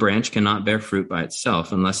 As the branch cannot bear fruit by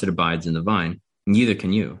itself unless it abides in the vine, neither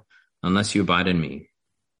can you, unless you abide in me.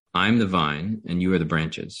 I am the vine, and you are the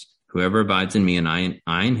branches. Whoever abides in me, and I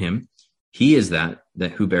in him, he is that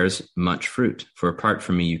who bears much fruit. For apart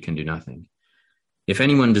from me, you can do nothing. If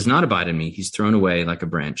anyone does not abide in me, he's thrown away like a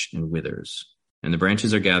branch and withers. And the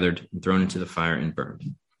branches are gathered and thrown into the fire and burned.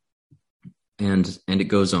 And it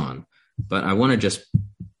goes on. But I want to just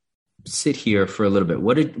sit here for a little bit.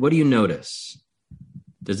 What do you notice?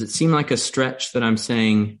 Does it seem like a stretch that I'm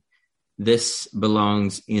saying this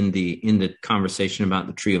belongs in the conversation about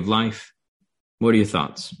the tree of life? What are your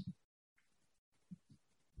thoughts?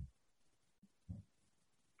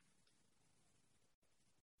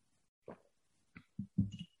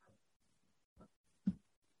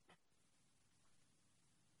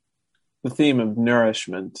 The theme of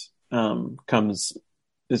nourishment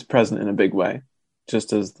is present in a big way,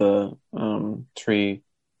 just as the tree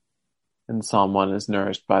in Psalm 1 is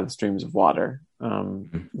nourished by the streams of water.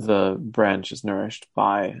 The branch is nourished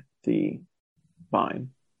by the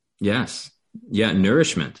vine. Yes. Yeah,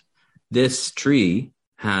 nourishment. This tree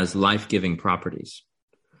has life-giving properties.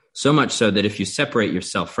 So much so that if you separate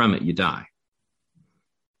yourself from it, you die.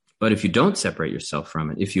 But if you don't separate yourself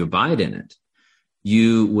from it, if you abide in it,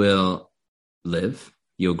 you will live,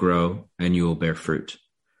 you'll grow, and you will bear fruit.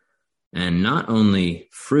 And not only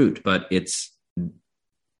fruit, but it's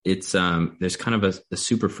there's kind of a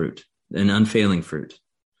super fruit, an unfailing fruit.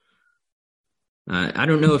 I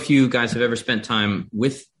don't know if you guys have ever spent time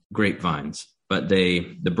with grapevines, but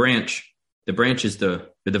the vine is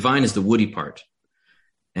the woody part,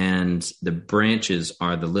 and the branches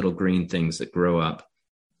are the little green things that grow up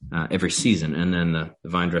every season, and then the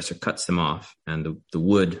vine dresser cuts them off, and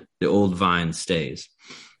the old vine stays.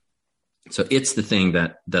 So it's the thing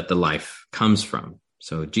that the life comes from.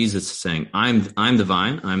 So Jesus is saying, I'm the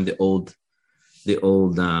vine, I'm the old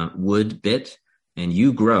wood bit, and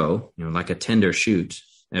you grow, like a tender shoot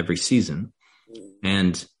every season.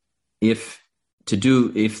 And if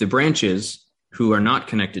the branches who are not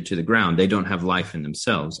connected to the ground, they don't have life in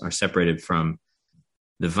themselves, are separated from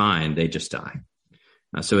the vine, they just die.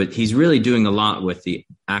 So he's really doing a lot with the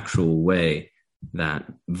actual way that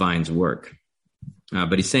vines work.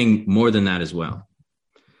 But he's saying more than that as well.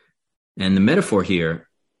 And the metaphor here,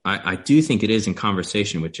 I do think it is in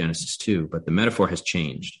conversation with Genesis 2, but the metaphor has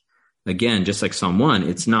changed. Again, just like Psalm 1,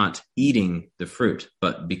 it's not eating the fruit,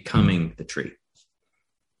 but becoming the tree.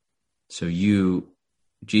 So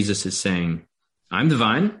Jesus is saying, I'm the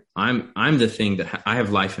vine, I'm the thing that I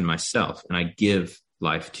have life in myself, and I give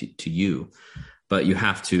life to you. But you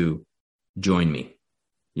have to join me.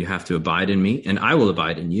 You have to abide in me, and I will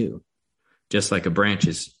abide in you. Just like a branch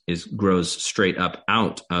grows straight up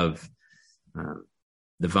out of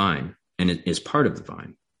the vine, and it is part of the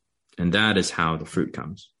vine. And that is how the fruit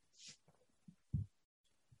comes.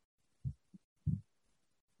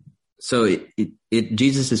 So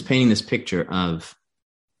Jesus is painting this picture of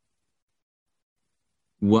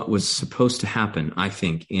what was supposed to happen, I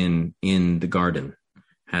think, in the garden,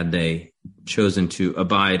 had they chosen to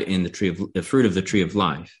abide in the fruit of the tree of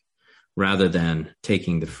life, rather than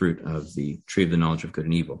taking the fruit of the tree of the knowledge of good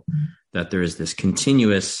and evil. That there is this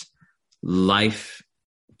continuous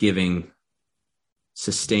life-giving,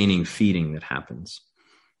 sustaining feeding that happens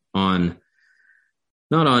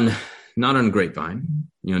not on grapevine,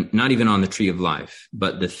 not even on the tree of life,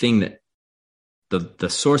 but the thing that the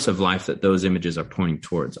source of life that those images are pointing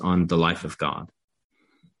towards, on the life of God.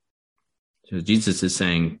 So Jesus is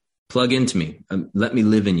saying, plug into me, let me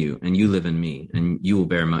live in you, and you live in me, and you will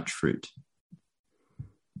bear much fruit.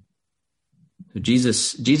 So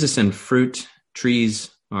Jesus and fruit,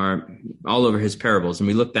 trees are all over his parables, and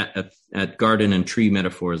we looked at garden and tree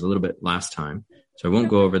metaphors a little bit last time, so I won't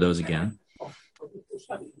go over those again.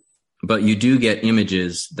 But you do get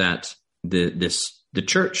images that the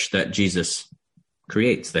church that Jesus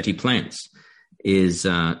creates, that he plants, is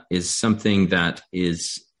something that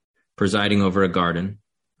is presiding over a garden,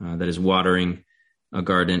 that is watering a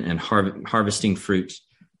garden and harvesting fruit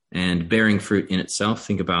and bearing fruit in itself.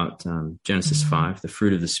 Think about Genesis 5, the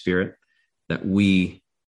fruit of the Spirit, that we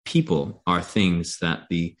people are things that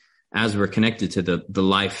as we're connected to the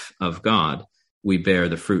life of God, we bear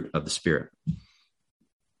the fruit of the Spirit,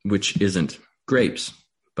 which isn't grapes,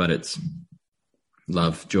 but it's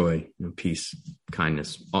love, joy, peace,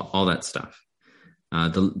 kindness, all that stuff.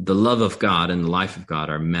 The love of God and the life of God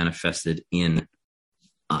are manifested in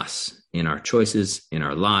us, in our choices, in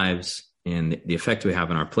our lives, in the effect we have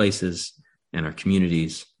in our places and our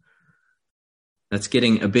communities. that's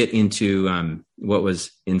getting a bit into what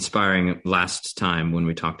was inspiring last time when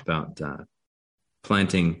we talked about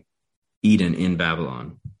planting Eden in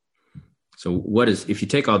Babylon. So if you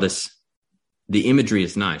take all this, the imagery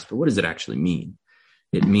is nice, but what does it actually mean?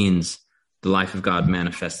 It means the life of God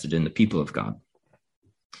manifested in the people of God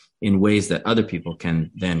in ways that other people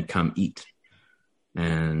can then come eat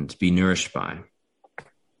and be nourished by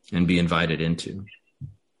and be invited into.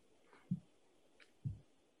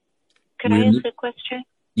 Can I ask a question?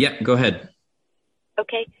 Yeah, go ahead.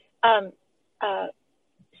 Okay.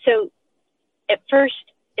 So at first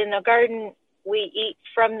in the garden, we eat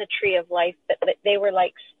from the tree of life, but they were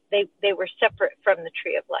they were separate from the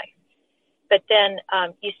tree of life. But then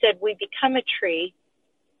you said we become a tree,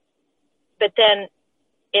 but then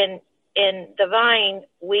in the vine,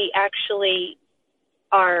 we actually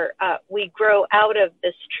we grow out of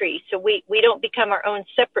this tree. So we don't become our own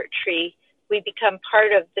separate tree. We become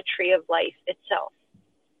part of the tree of life itself.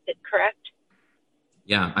 Is it correct?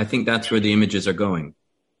 Yeah, I think that's where the images are going.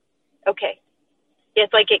 Okay.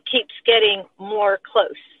 It's like it keeps getting more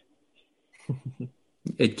close.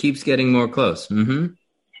 It keeps getting more close.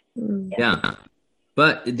 Mm-hmm. Yeah.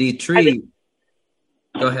 But the tree...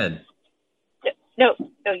 Go ahead. No,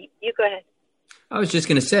 you go ahead. I was just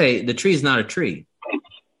going to say, the tree is not a tree.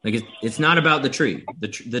 Like it's not about the tree.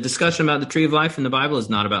 The discussion about the tree of life in the Bible is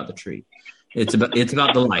not about the tree. It's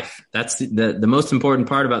about the life. That's the most important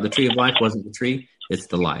part about the tree of life wasn't the tree. It's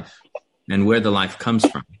the life and where the life comes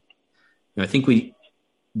from. I think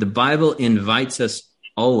the Bible invites us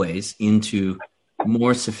always into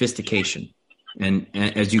more sophistication. And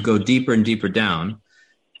as you go deeper and deeper down,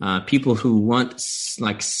 people who want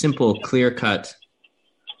like simple, clear-cut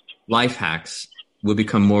life hacks will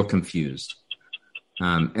become more confused.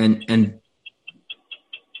 And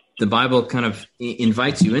the Bible kind of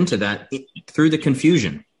invites you into that through the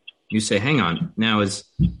confusion. You say, hang on, now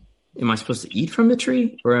am I supposed to eat from the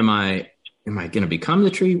tree or am I going to become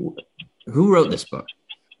the tree? Who wrote this book?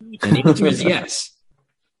 And the answer is yes.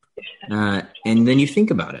 And then you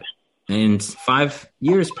think about it. And 5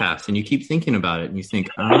 years pass and you keep thinking about it and you think,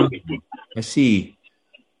 oh, I see.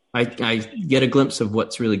 I get a glimpse of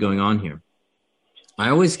what's really going on here. I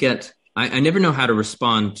never know how to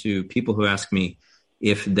respond to people who ask me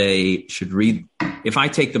if they should if I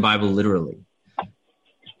take the Bible literally.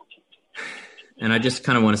 And I just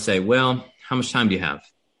kind of want to say, well, how much time do you have?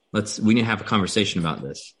 We need to have a conversation about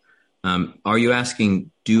this. Are you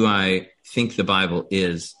asking, do I think the Bible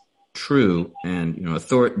is true and the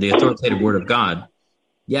authoritative word of God?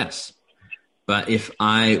 Yes. But if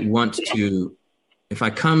I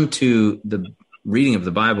come to the reading of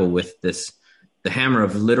the Bible with the hammer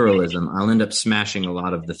of literalism, I'll end up smashing a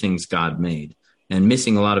lot of the things God made and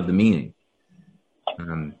missing a lot of the meaning.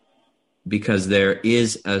 Because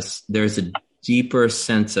there's a deeper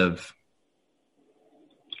sense of,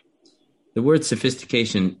 the word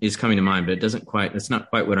sophistication is coming to mind, but it's not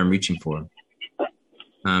quite what I'm reaching for.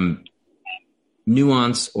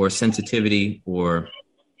 Nuance or sensitivity or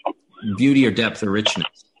beauty or depth or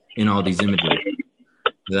richness in all these images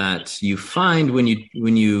that you find when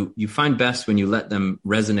you find best when you let them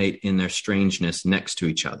resonate in their strangeness next to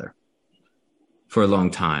each other for a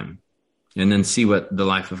long time, and then see what the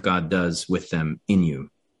life of God does with them in you.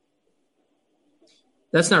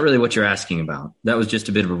 That's not really what you're asking about. That was just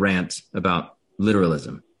a bit of a rant about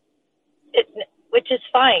literalism. Which is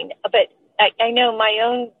fine, but I know my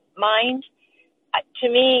own mind, to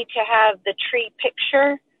me, to have the tree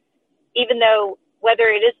picture, even though whether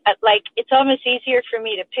it is it's almost easier for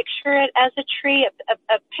me to picture it as a tree,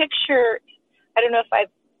 a picture. I don't know if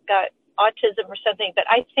I've got autism or something, but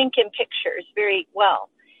I think in pictures very well.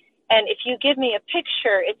 And if you give me a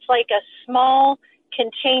picture, it's like a small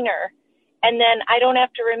container. And then I don't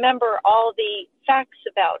have to remember all the facts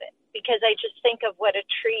about it because I just think of what a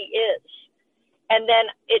tree is. And then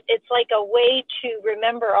it's like a way to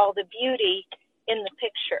remember all the beauty in the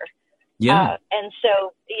picture. Yeah. And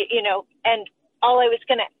so, and all I was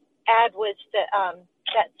going to add was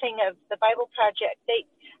that thing of the Bible Project.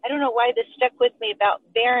 I don't know why this stuck with me about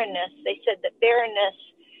barrenness. They said that barrenness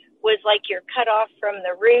was like you're cut off from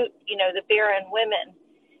the root, the barren women.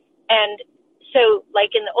 And so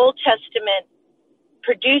like in the Old Testament,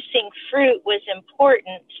 producing fruit was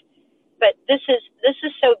important, but this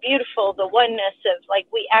is so beautiful, the oneness of like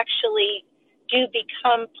we actually do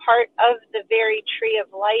become part of the very tree of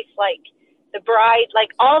life, like the bride, like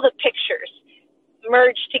all the pictures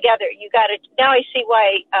merge together. Now I see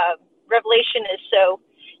why Revelation is so,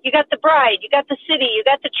 you got the bride, you got the city, you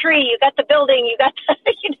got the tree, you got the building, you got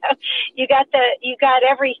the, you got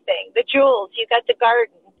everything, the jewels, you got the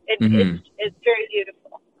garden. It's very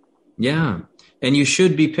beautiful. Yeah. And you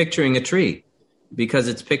should be picturing a tree because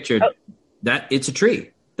it's pictured that it's a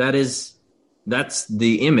tree. That's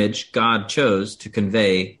the image God chose to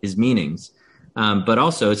convey his meanings. But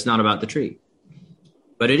also it's not about the tree,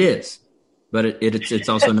 but it is, but it's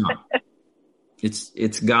also not.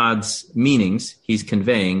 It's God's meanings he's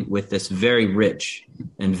conveying with this very rich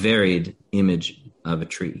and varied image of a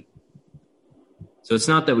tree. So it's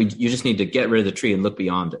not that you just need to get rid of the tree and look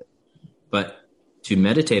beyond it, but to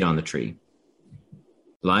meditate on the tree,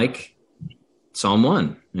 like Psalm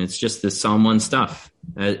 1. And it's just this Psalm 1 stuff.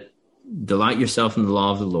 Delight yourself in the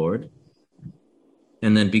law of the Lord,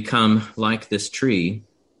 and then become like this tree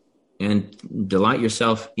and delight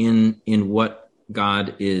yourself in what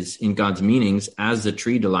God is, in God's meanings, as the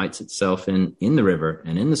tree delights itself in the river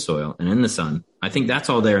and in the soil and in the sun. I think that's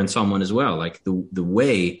all there in Psalm 1 as well. Like the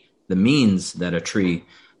way, the means that a tree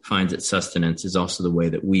finds its sustenance is also the way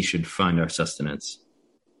that we should find our sustenance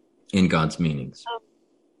in God's meanings.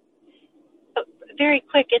 Very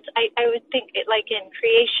quick, I would think it, like in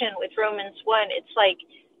creation with Romans 1, it's like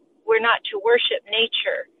we're not to worship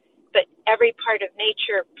nature, but every part of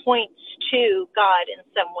nature points to God in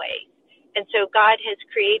some way. And so God has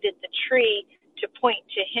created the tree to point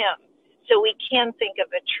to him. So we can think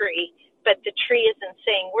of a tree, but the tree isn't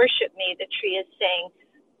saying, worship me. The tree is saying,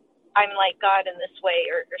 I'm like God in this way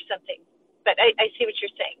or something. But I see what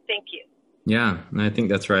you're saying. Thank you. Yeah, I think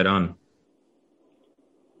that's right on.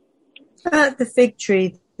 About the fig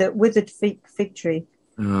tree, the withered fig tree.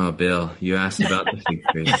 Oh, Bill, you asked about the fig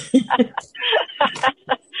tree.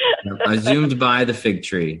 I zoomed by the fig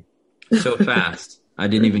tree so fast, I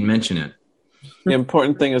didn't even mention it. The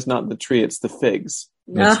important thing is not the tree, it's the figs.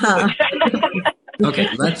 Okay,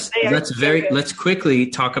 let's quickly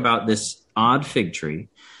talk about this odd fig tree.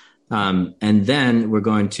 And then we're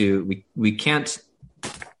going to, we can't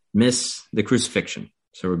miss the crucifixion.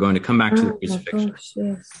 So we're going to come back to the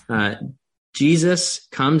crucifixion. Yes. Jesus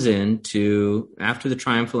comes after the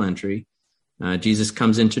triumphal entry, Jesus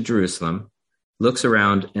comes into Jerusalem, looks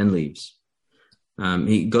around and leaves.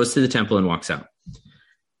 He goes to the temple and walks out.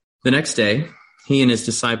 The next day, he and his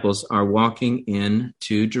disciples are walking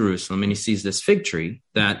into Jerusalem, and he sees this fig tree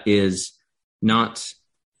that is not,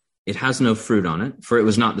 it has no fruit on it, for it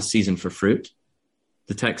was not the season for fruit.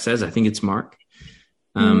 The text says, I think it's Mark.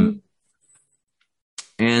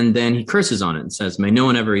 And then he curses on it and says, may no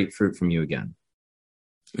one ever eat fruit from you again.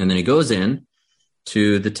 And then he goes in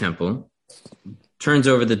to the temple, turns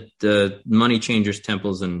over the money changers'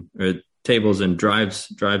 tables and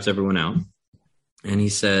drives everyone out. And he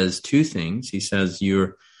says two things. He says,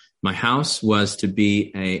 my house was to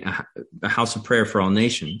be a house of prayer for all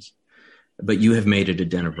nations, but you have made it a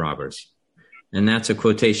den of robbers. And that's a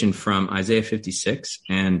quotation from Isaiah 56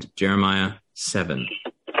 and Jeremiah 7,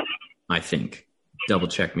 I think. Double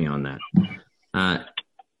check me on that.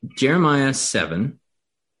 Jeremiah 7,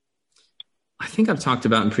 I think I've talked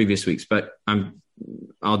about in previous weeks, but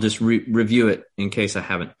I'll just review it in case I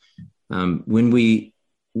haven't.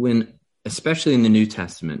 When especially in the New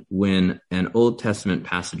Testament, when an Old Testament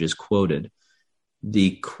passage is quoted,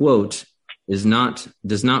 the quote does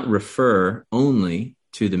not refer only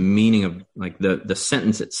to the meaning of like the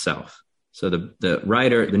sentence itself. So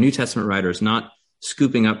the New Testament writer is not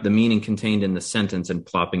scooping up the meaning contained in the sentence and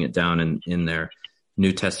plopping it down in their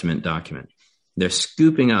New Testament document. They're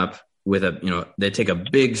scooping up with they take a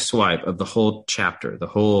big swipe of the whole chapter, the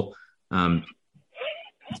whole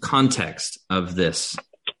context of this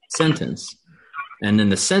sentence. And then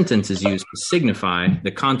the sentence is used to signify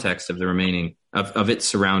the context of the remaining of its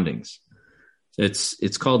surroundings. So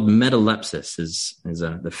it's called metalepsis is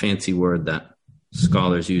the fancy word that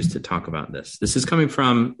scholars use to talk about this. This is coming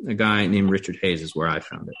from a guy named Richard Hayes is where I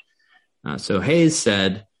found it. So Hayes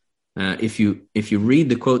said, if you read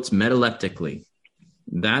the quotes metaleptically,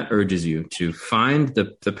 that urges you to find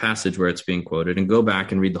the passage where it's being quoted and go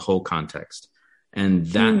back and read the whole context. And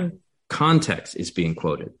that context is being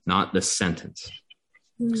quoted, not the sentence.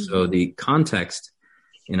 So the context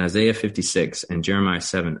in Isaiah 56 and Jeremiah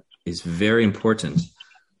 7 is very important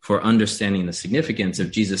for understanding the significance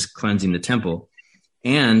of Jesus cleansing the temple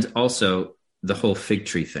and also the whole fig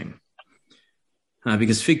tree thing.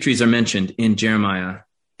 Because fig trees are mentioned in Jeremiah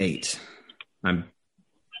 8. I'm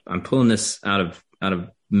pulling this out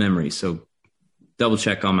of memory, so double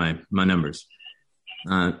check all my numbers.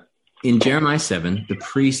 In Jeremiah 7, the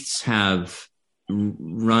priests have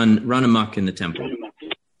run amok in the temple,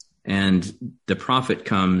 and the prophet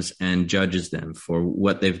comes and judges them for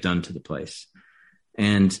what they've done to the place.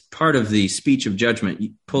 And part of the speech of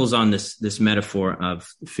judgment pulls on this metaphor of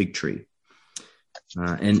fig tree.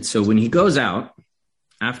 And so when he goes out,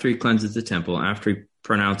 after he cleanses the temple, after he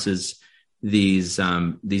pronounces these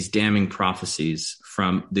damning prophecies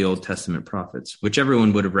from the Old Testament prophets, which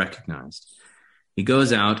everyone would have recognized. He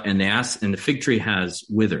goes out and and the fig tree has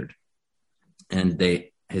withered, and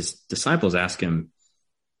his disciples ask him,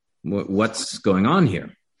 "What's going on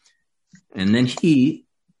here?" And then he,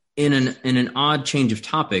 in an odd change of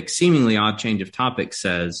topic, seemingly odd change of topic,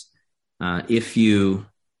 says, "If you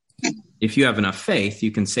have enough faith,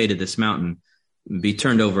 you can say to this mountain, be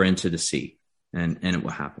turned over into the sea, and it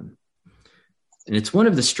will happen." And it's one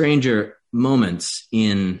of the stranger moments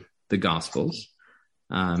in the Gospels,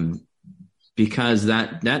 because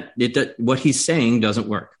what he's saying doesn't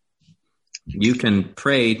work. You can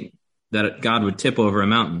pray that God would tip over a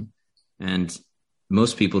mountain, and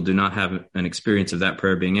most people do not have an experience of that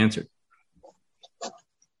prayer being answered.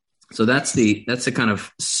 So that's the kind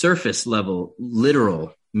of surface level,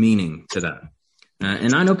 literal meaning to that.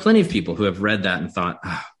 And I know plenty of people who have read that and thought,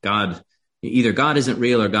 either God isn't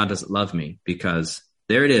real or God doesn't love me, because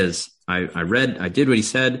there it is. I did what he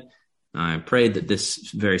said. I prayed that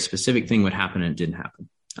this very specific thing would happen, and it didn't happen.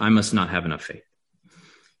 I must not have enough faith.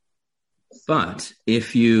 But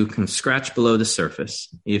if you can scratch below the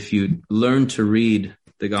surface, if you learn to read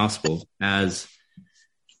the gospel as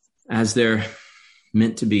they're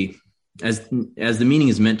meant to be, as the meaning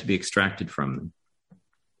is meant to be extracted from them,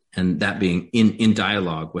 and that being in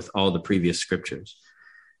dialogue with all the previous scriptures,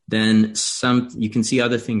 then you can see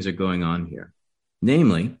other things are going on here.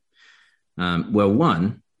 Namely,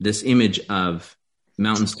 one, this image of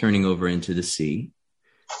mountains turning over into the sea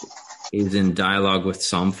is in dialogue with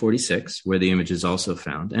Psalm 46, where the image is also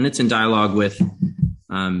found. And it's in dialogue with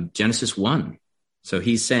Genesis 1. So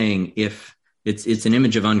he's saying if it's an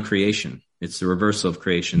image of uncreation, it's the reversal of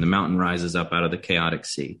creation. The mountain rises up out of the chaotic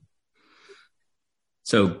sea.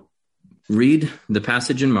 So read the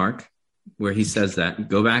passage in Mark where he says that.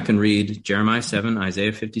 Go back and read Jeremiah 7,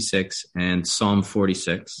 Isaiah 56, and Psalm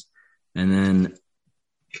 46, and then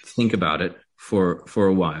think about it for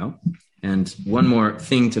a while. And one more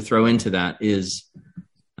thing to throw into that is,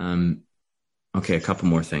 a couple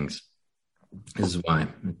more things. This is why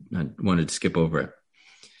I wanted to skip over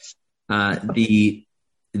it.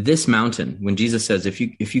 This mountain, when Jesus says,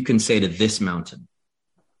 if you can say to this mountain,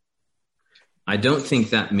 I don't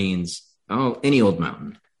think that means, any old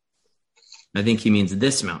mountain. I think he means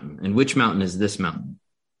this mountain. And which mountain is this mountain?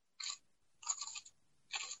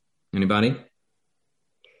 Anybody?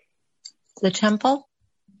 The temple?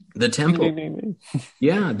 The temple.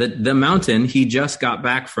 Yeah, the mountain he just got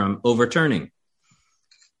back from overturning.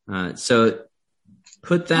 So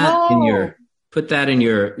put that in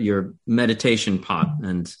your meditation pot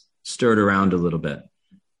and stir it around a little bit.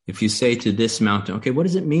 If you say to this mountain, okay, what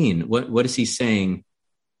does it mean? What is he saying?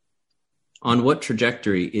 On what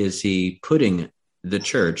trajectory is he putting the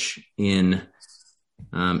church in,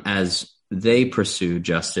 as they pursue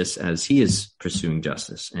justice, as he is pursuing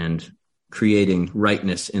justice and creating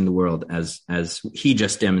rightness in the world, as he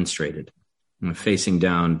just demonstrated, facing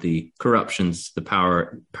down the corruptions the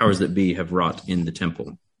powers that be have wrought in the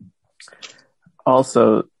temple.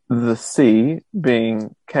 Also, the sea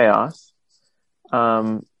being chaos,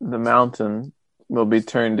 the mountain will be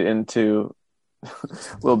turned into,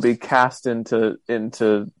 will be cast into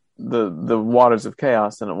the waters of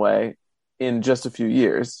chaos in a way in just a few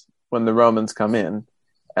years when the Romans come in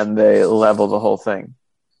and they level the whole thing.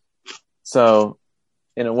 So,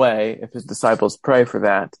 in a way, if his disciples pray for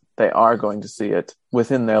that, they are going to see it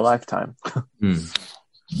within their lifetime.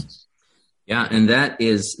 Yeah, and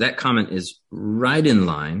that comment is right in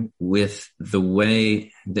line with the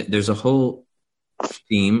way that there's a whole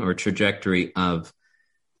theme or trajectory of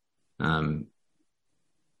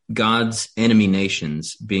God's enemy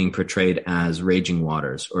nations being portrayed as raging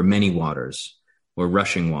waters or many waters or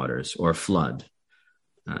rushing waters or flood.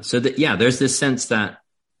 There's this sense that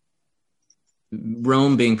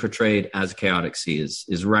Rome being portrayed as a chaotic sea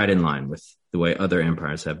is right in line with the way other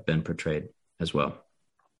empires have been portrayed as well.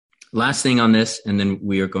 Last thing on this, and then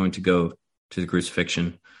we are going to go to the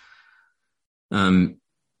crucifixion.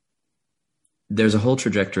 There's a whole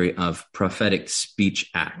trajectory of prophetic speech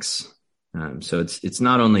acts. So it's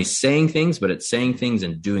not only saying things, but it's saying things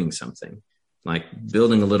and doing something, like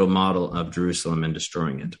building a little model of Jerusalem and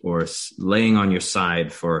destroying it, or laying on your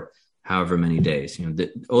side for however many days.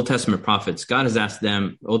 The Old Testament prophets, God has asked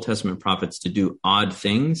them, Old Testament prophets, to do odd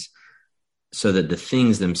things so that the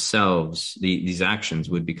things themselves, these actions,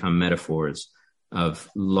 would become metaphors of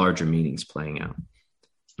larger meanings playing out.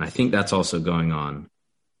 And I think that's also going on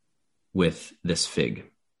with this fig.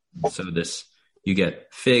 So you get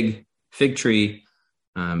fig tree.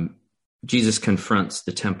 Jesus confronts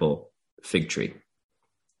the temple fig tree.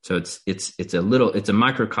 So it's a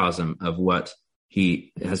microcosm of what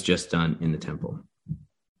he has just done in the temple.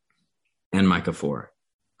 And Micah 4.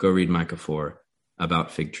 Go read Micah 4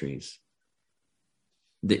 about fig trees.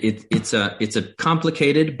 It's a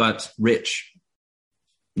complicated but rich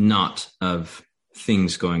knot of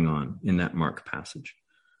things going on in that Mark passage.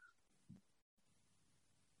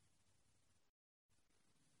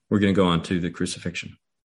 We're going to go on to the crucifixion.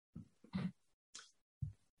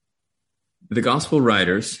 The gospel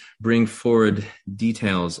writers bring forward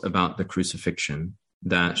details about the crucifixion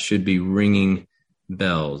that should be ringing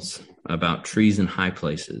bells about trees and high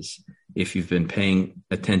places if you've been paying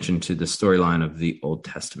attention to the storyline of the Old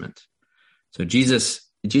Testament. So Jesus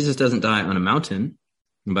doesn't die on a mountain,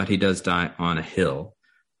 but he does die on a hill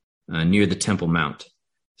near the Temple Mount.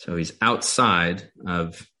 So he's outside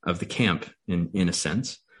of the camp in a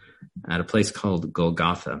sense, at a place called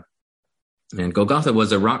Golgotha. And Golgotha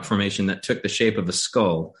was a rock formation that took the shape of a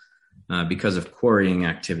skull because of quarrying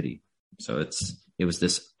activity. So it was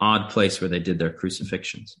this odd place where they did their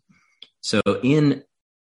crucifixions. So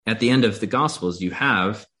at the end of the Gospels, you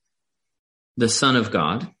have the Son of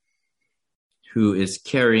God who is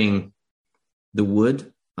carrying the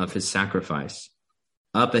wood of his sacrifice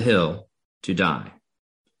up a hill to die.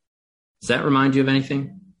 Does that remind you of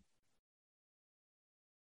anything?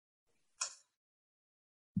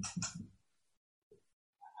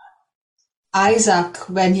 Isaac,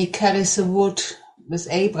 when he carries the wood with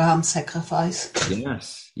Abraham's sacrifice.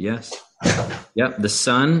 Yes. Yep, the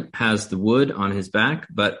son has the wood on his back,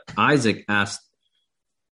 but Isaac asked,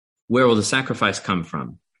 where will the sacrifice come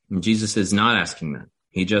from? And Jesus is not asking that.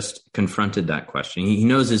 He just confronted that question. He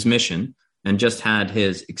knows his mission and just had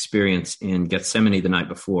his experience in Gethsemane the night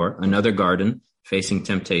before, another garden facing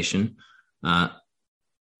temptation.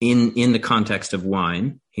 In the context of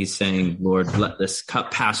wine, he's saying, Lord, let this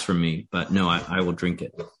cup pass from me, but no, I will drink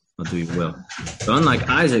it. I'll do your will. So unlike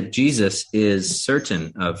Isaac, Jesus is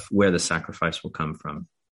certain of where the sacrifice will come from.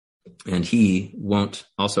 And he won't,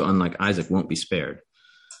 also unlike Isaac, won't be spared.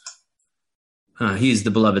 He's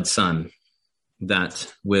the beloved son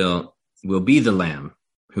that will be the lamb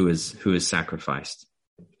who is sacrificed.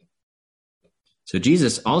 So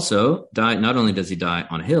Jesus also died. Not only does he die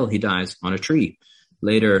on a hill, he dies on a tree.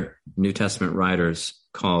 Later, New Testament writers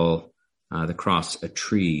call the cross a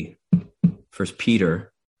tree. In 1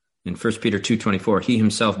 Peter 2:24, he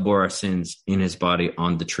himself bore our sins in his body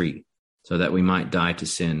on the tree, so that we might die to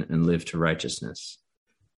sin and live to righteousness.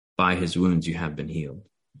 By his wounds you have been healed.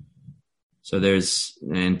 So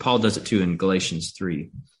and Paul does it too in Galatians 3.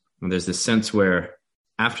 And there's this sense where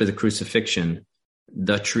after the crucifixion,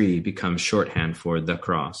 the tree becomes shorthand for the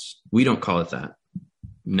cross. We don't call it that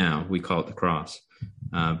now. We call it the cross.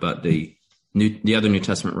 But the other New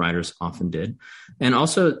Testament writers often did. And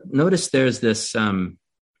also notice there's this,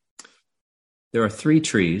 there are 3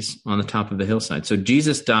 trees on the top of the hillside. So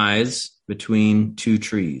Jesus dies between 2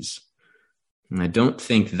 trees. And I don't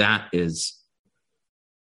think that is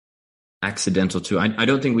accidental too. I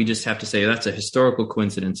don't think we just have to say that's a historical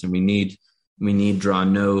coincidence and we need draw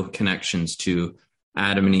no connections to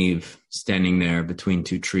Adam and Eve standing there between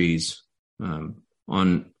 2 trees. On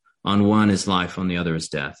one is life, on the other is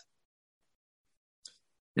death.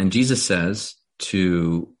 And Jesus says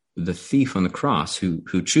to the thief on the cross who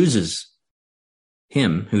chooses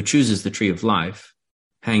the tree of life,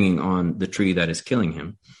 hanging on the tree that is killing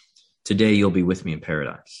him, today you'll be with me in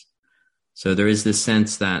paradise. So there is this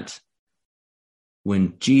sense that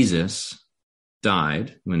when Jesus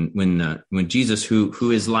died, when Jesus,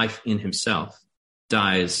 who is life in himself,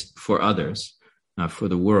 dies for others, for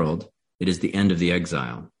the world, it is the end of the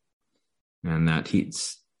exile. And that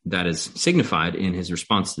is signified in his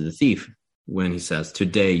response to the thief when he says,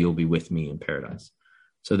 today you'll be with me in paradise.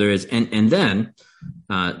 So there is, and then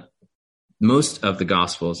most of the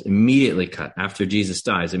Gospels immediately cut, after Jesus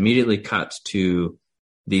dies, immediately cut to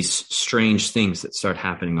these strange things that start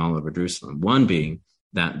happening all over Jerusalem. One being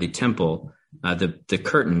that the temple, the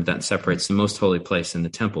curtain that separates the most holy place in the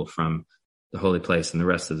temple from the holy place and the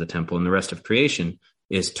rest of the temple and the rest of creation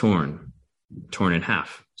is torn in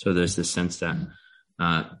half. So there's this sense that,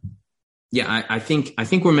 I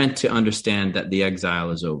think we're meant to understand that the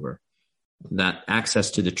exile is over, that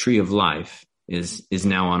access to the tree of life is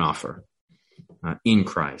now on offer in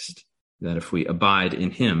Christ, that if we abide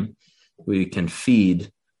in him, we can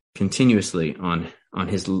feed continuously on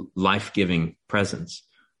his life-giving presence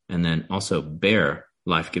and then also bear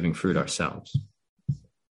life-giving fruit ourselves.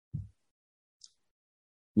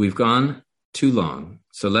 We've gone too long.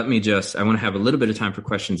 So I want to have a little bit of time for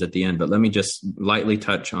questions at the end, but let me just lightly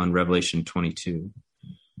touch on Revelation 22.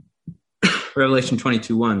 Revelation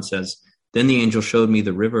 22:1 says, Then the angel showed me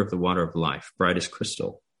the river of the water of life, bright as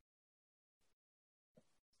crystal,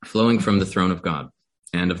 flowing from the throne of God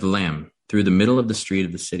and of the Lamb through the middle of the street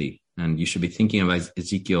of the city. And you should be thinking of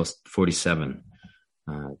Ezekiel 47,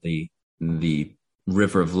 the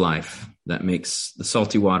river of life that makes the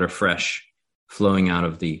salty water fresh, flowing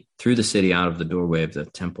through the city, out of the doorway of the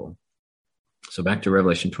temple. So back to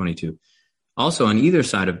Revelation 22. Also on either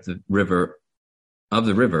side of the river,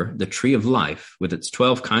 the tree of life with its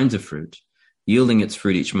 12 kinds of fruit, yielding its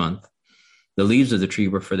fruit each month. The leaves of the tree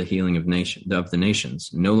were for the healing of the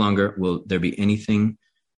nations. No longer will there be anything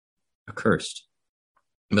accursed,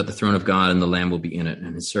 but the throne of God and the Lamb will be in it,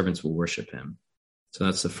 and his servants will worship him. So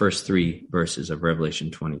that's the first 3 verses of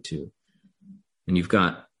Revelation 22. And you've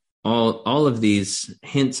got all of these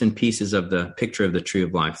hints and pieces of the picture of the tree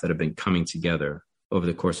of life that have been coming together over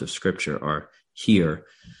the course of Scripture are here.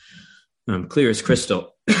 Clear as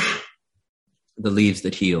crystal, the leaves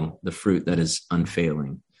that heal, the fruit that is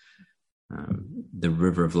unfailing. The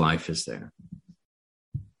river of life is there.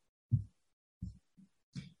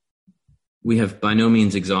 We have by no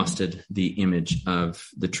means exhausted the image of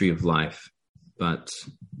the tree of life, but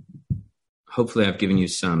hopefully I've given you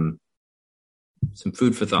some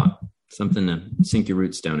food for thought, something to sink your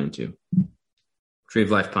roots down into. Tree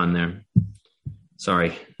of life pun there.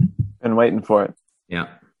 Sorry. Been waiting for it. Yeah.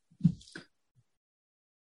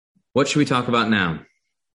 What should we talk about now?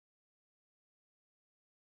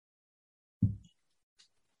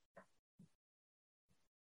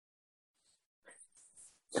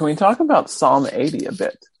 Can we talk about Psalm 80 a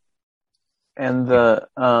bit? And the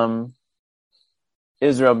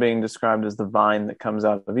Israel being described as the vine that comes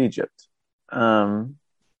out of Egypt. And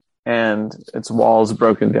its walls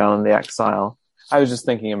broken down in the exile. I was just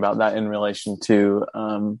thinking about that in relation to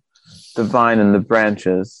the vine and the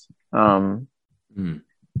branches.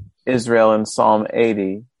 Israel in Psalm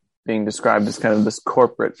 80 being described as kind of this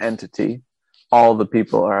corporate entity. All the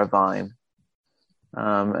people are a vine,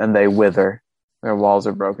 and they wither. Their walls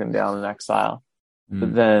are broken down in exile.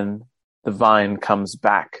 But then the vine comes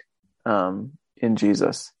back in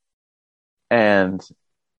Jesus, and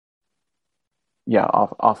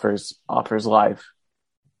offers life.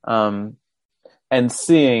 And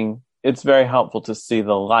seeing, it's very helpful to see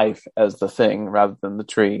the life as the thing rather than the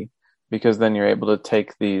tree, because then you're able to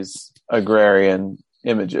take these agrarian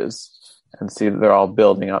images and see that they're all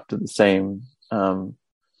building up to the same, or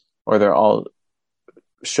they're all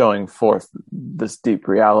showing forth this deep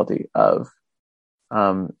reality of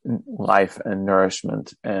life and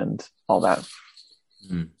nourishment and all that.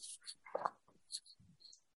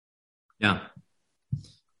 Yeah.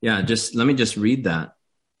 Let me just read that.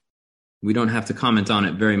 We don't have to comment on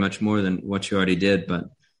it very much more than what you already did, but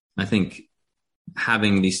I think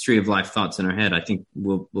having these tree of life thoughts in our head, I think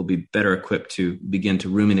we'll be better equipped to begin to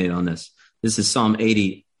ruminate on this. This is Psalm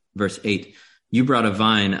 80, verse 8. You brought a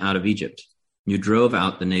vine out of Egypt. You drove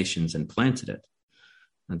out the nations and planted it.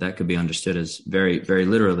 And that could be understood as very, very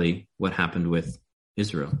literally what happened with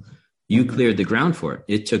Israel. You cleared the ground for it.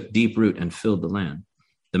 It took deep root and filled the land.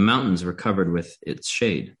 The mountains were covered with its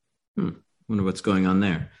shade. Wonder what's going on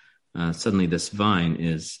there. Suddenly this vine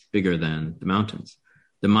is bigger than the mountains.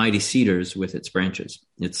 The mighty cedars with its branches.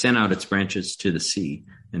 It sent out its branches to the sea,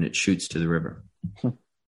 and it shoots to the river.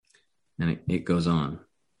 And it goes on.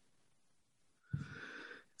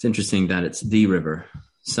 It's interesting that it's the river.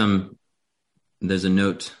 There's a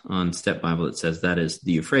note on Step Bible that says that is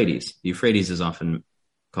the Euphrates. The Euphrates is often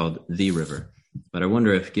called the river. But I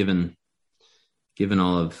wonder if given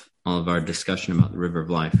all of our discussion about the river of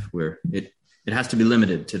life, where it has to be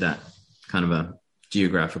limited to that kind of a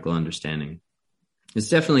geographical understanding. It's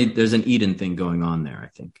definitely, there's an Eden thing going on there, I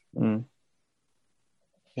think.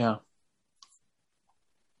 Yeah.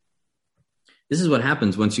 This is what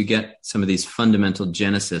happens once you get some of these fundamental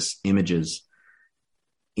Genesis images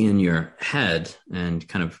in your head and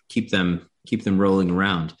kind of keep them rolling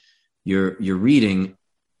around. You're reading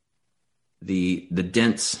the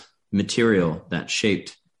dense material that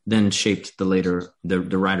shaped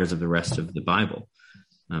the writers of the rest of the Bible.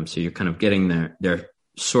 So you're kind of getting their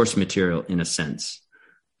source material in a sense,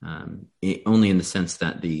 only in the sense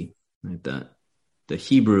that the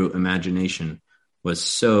Hebrew imagination was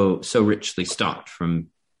so richly stocked from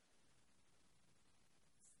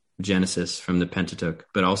Genesis, from the Pentateuch,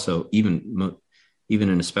 but also even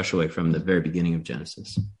in a special way from the very beginning of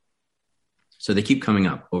Genesis. So they keep coming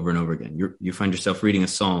up over and over again. You find yourself reading a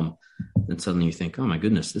psalm, and suddenly you think, "Oh my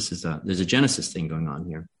goodness, there's a Genesis thing going on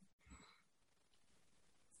here."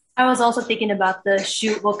 I was also thinking about the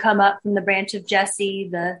shoot will come up from the branch of Jesse,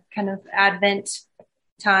 the kind of Advent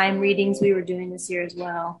time readings we were doing this year as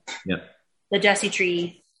well. Yep. The Jesse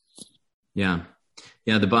tree Yeah.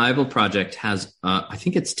 Yeah, the Bible Project has, I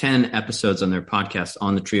think it's 10 episodes on their podcast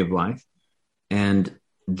on the Tree of Life, and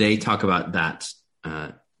they talk about that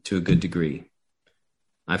to a good degree.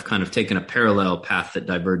 I've kind of taken a parallel path that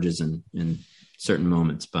diverges in certain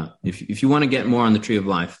moments, but if you want to get more on the Tree of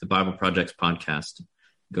Life, the Bible Project's podcast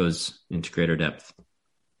goes into greater depth.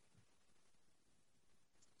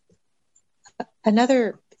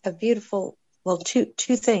 A beautiful, well, two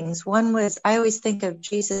things. One was, I always think of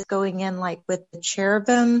Jesus going in like with the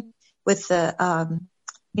cherubim, with the,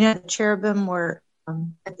 the cherubim were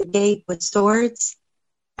at the gate with swords.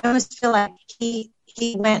 I almost feel like he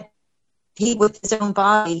went with his own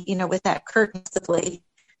body, with that curtain,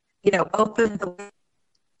 opened the way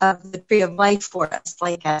of the Tree of Life for us,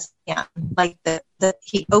 like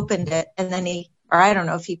he opened it, and then I don't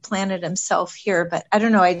know if he planted himself here, but I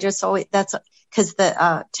don't know. I just always, that's because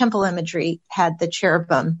the temple imagery had the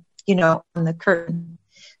cherubim, on the curtain.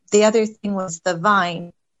 The other thing was the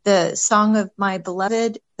vine, the Song of My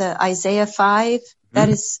Beloved, the Isaiah 5. That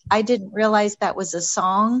is, I didn't realize that was a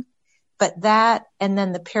song, but that, and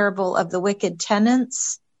then the parable of the wicked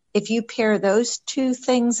tenants, if you pair those two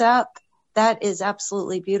things up, that is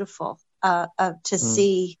absolutely beautiful to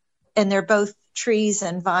see. And they're both trees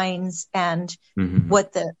and vines, and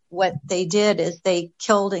what they did is they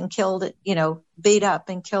killed, beat up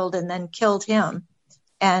and killed, and then killed him.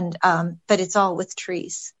 And but it's all with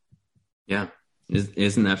trees. Yeah,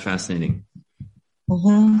 isn't that fascinating?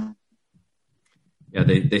 Mm-hmm. Yeah,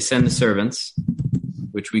 they send the servants,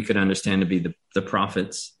 which we could understand to be the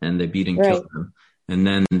prophets, and they beat and killed them. And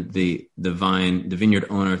then the vineyard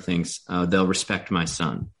owner thinks, they'll respect my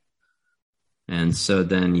son. And so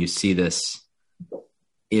then you see this,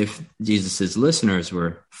 if Jesus's listeners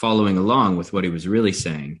were following along with what he was really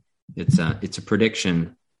saying, it's a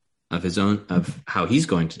prediction of how he's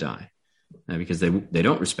going to die, because they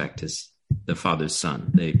don't respect the father's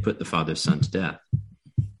son. They put the father's son to death.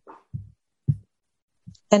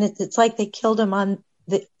 And it's like they killed him on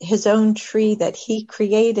his own tree that he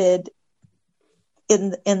created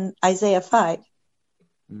in Isaiah 5.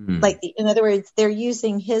 Like, in other words, they're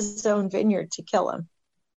using his own vineyard to kill him.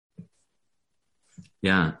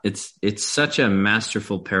 Yeah, it's such a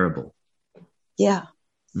masterful parable. Yeah.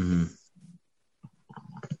 Mm-hmm.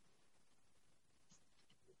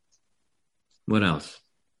 What else?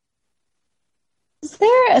 Is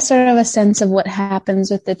there a sort of a sense of what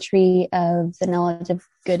happens with the tree of the knowledge of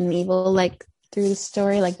good and evil, like through the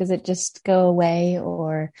story? Like, does it just go away,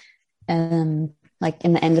 or like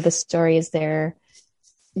in the end of the story, is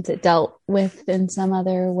it dealt with in some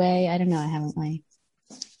other way? I don't know. I haven't really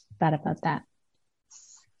thought about that.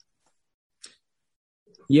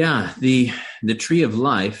 Yeah, the tree of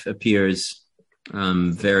life appears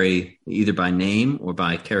very either by name or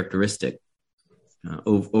by characteristic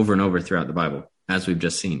over and over throughout the Bible, as we've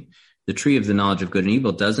just seen. The tree of the knowledge of good and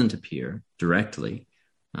evil doesn't appear directly.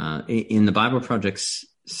 In the Bible Project's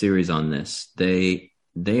series on this, they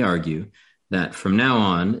argue that from now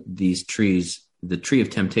on, these trees, the tree of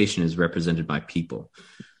temptation is represented by people.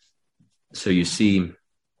 So you see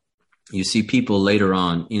people later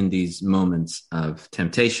on in these moments of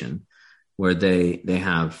temptation where they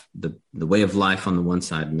have the way of life on the one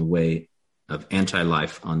side and the way of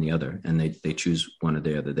anti-life on the other, and they choose one or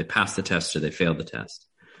the other. They pass the test or they fail the test.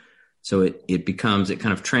 So it kind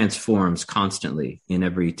of transforms constantly in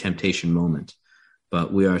every temptation moment.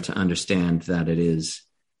 But we are to understand that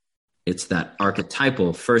it's that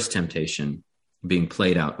archetypal first temptation being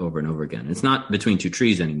played out over and over again. It's not between two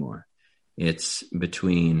trees anymore. It's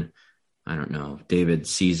between, I don't know, David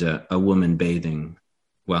sees a woman bathing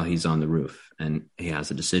while he's on the roof and he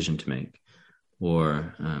has a decision to make.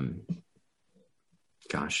 Or,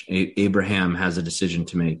 Abraham has a decision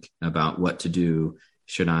to make about what to do.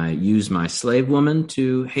 Should I use my slave woman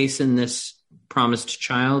to hasten this promised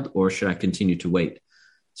child, or should I continue to wait?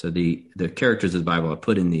 So the characters of the Bible are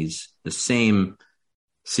put in the same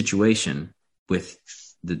situation with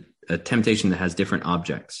a temptation that has different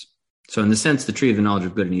objects. So in the sense, the tree of the knowledge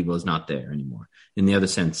of good and evil is not there anymore. In the other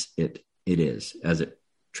sense, it is, as it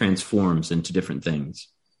transforms into different things.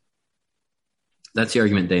 That's the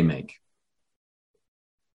argument they make.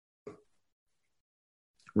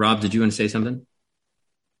 Rob, did you want to say something?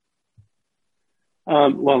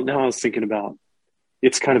 Well, now I was thinking about,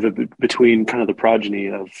 it's kind of between kind of the progeny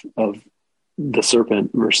of the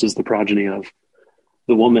serpent versus the progeny of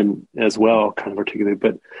the woman as well, kind of articulated.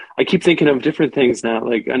 But I keep thinking of different things now.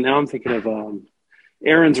 Like, and now I'm thinking of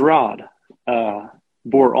Aaron's rod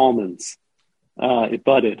bore almonds. It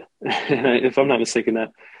budded. And if I'm not mistaken,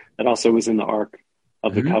 that also was in the Ark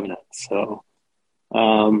of the Covenant. So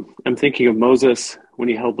I'm thinking of Moses when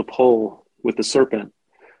he held the pole with the serpent.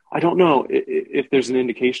 I don't know if there's an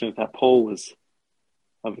indication that pole was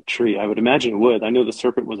of a tree. I would imagine it would. I know the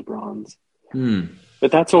serpent was bronze,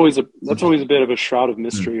 but that's always a bit of a shroud of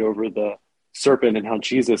mystery over the serpent, and how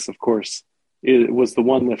Jesus, of course, was the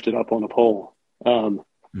one lifted up on a pole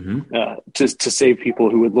to save people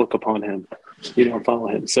who would look upon him, follow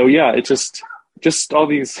him. So yeah, it just all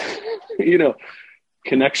these,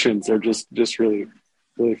 connections are just really,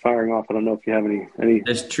 really firing off. I don't know if you have any.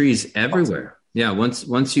 There's trees everywhere. Yeah.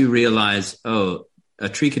 Once you realize, a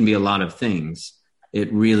tree can be a lot of things,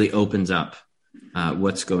 it really opens up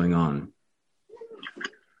what's going on.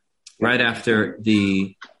 Right after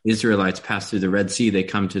the Israelites pass through the Red Sea, they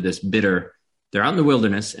come to they're out in the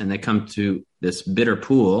wilderness, and they come to this bitter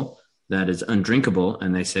pool that is undrinkable.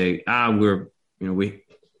 And they say,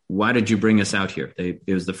 why did you bring us out here?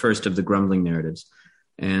 It was the first of the grumbling narratives.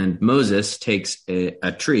 And Moses takes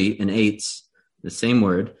a tree, an eitz, the same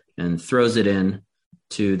word, and throws it in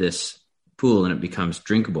to this pool, and it becomes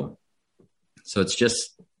drinkable. So it's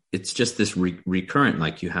just this recurrent,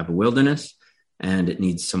 like you have a wilderness and it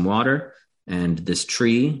needs some water, and this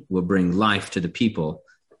tree will bring life to the people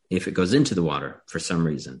if it goes into the water for some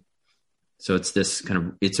reason. So it's this kind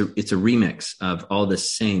of, it's a remix of all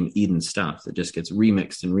this same Eden stuff that just gets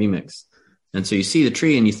remixed and remixed. And so you see the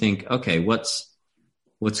tree and you think, okay, what's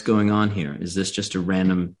going on here? Is this just a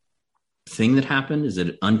random thing that happened? Is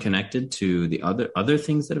it unconnected to the other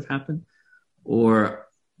things that have happened? Or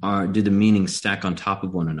do the meanings stack on top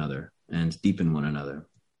of one another and deepen one another?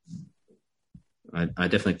 I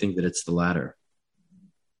definitely think that it's the latter.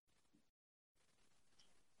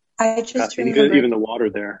 I just remember even the water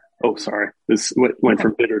there. Oh, sorry. This went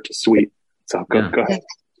from bitter to sweet. So go ahead.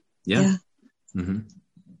 Yeah. Mm-hmm.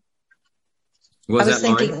 I was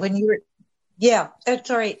thinking when you were,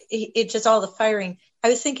 sorry. It just all the firing. I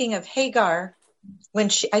was thinking of Hagar when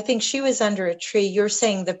I think she was under a tree. You're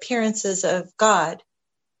saying the appearances of God.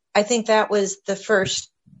 I think that was the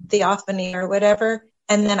first theophany or whatever.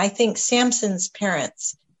 And then I think Samson's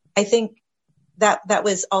parents, I think that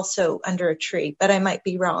was also under a tree, but I might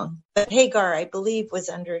be wrong. But Hagar, I believe, was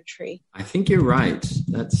under a tree. I think you're right.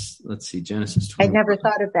 Let's see, Genesis 20. I never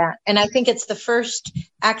thought of that. And I think it's the first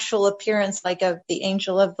actual appearance, like of the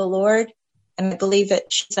angel of the Lord. And I believe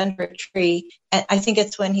that she's under a tree. And I think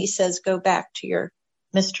it's when he says, go back to your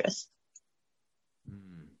mistress.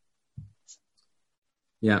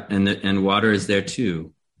 Yeah, and water is there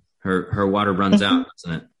too. Her water runs out,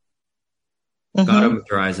 doesn't it? God opened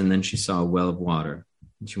her eyes, and then she saw a well of water.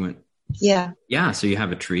 And she went, yeah. So you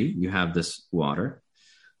have a tree, you have this water,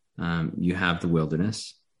 you have the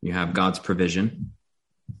wilderness, you have God's provision.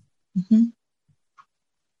 Mm-hmm.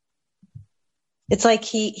 It's like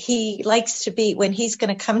he likes to be, when he's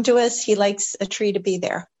going to come to us, he likes a tree to be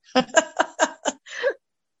there.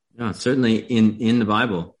 No, certainly in the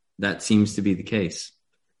Bible, that seems to be the case.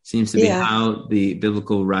 Seems to be how the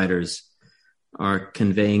biblical writers are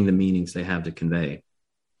conveying the meanings they have to convey.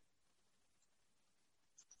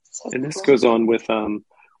 And this goes on with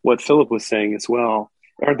what Philip was saying as well.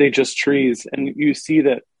 Aren't they just trees? And you see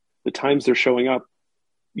that the times they're showing up,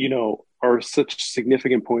 are such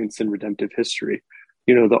significant points in redemptive history.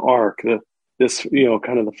 The ark, this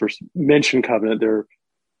kind of the first mentioned covenant. They're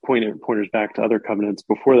pointers back to other covenants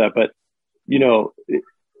before that, but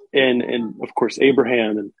and of course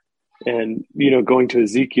Abraham and going to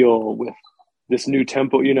Ezekiel with this new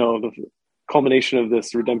temple, the culmination of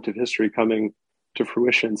this redemptive history coming to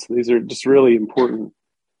fruition. So these are just really important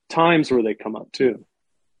times where they come up too.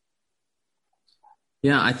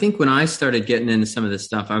 Yeah, I think when I started getting into some of this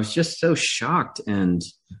stuff, I was just so shocked and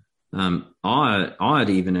awed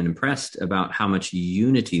even, and impressed about how much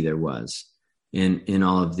unity there was in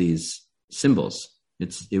all of these symbols.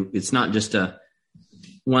 It's not just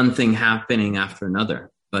one thing happening after another,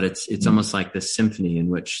 but it's almost like this symphony in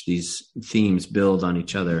which these themes build on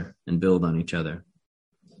each other and build on each other.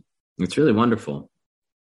 It's really wonderful.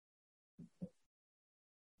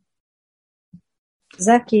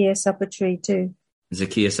 Zacchaeus up a tree too.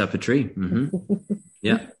 Zacchaeus up a tree. Mm-hmm.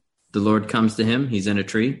 Yeah. The Lord comes to him. He's in a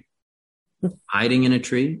tree, hiding in a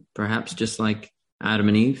tree, perhaps just like Adam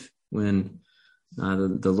and Eve when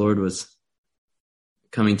the Lord was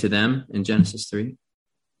coming to them in Genesis 3.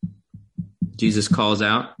 Jesus calls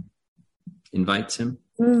out, invites him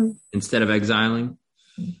instead of exiling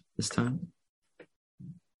this time.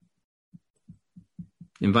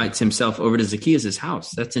 Invites himself over to Zacchaeus'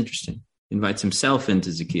 house. That's interesting. Invites himself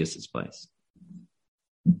into Zacchaeus' place.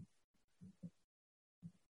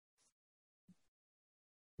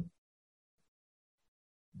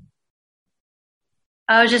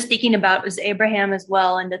 I was just thinking about, it was Abraham as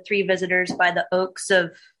well, and the three visitors by the oaks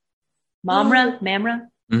of Mamre.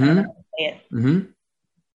 Mm-hmm. Say it. Mm-hmm.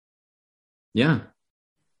 Yeah.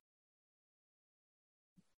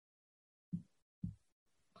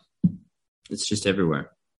 It's just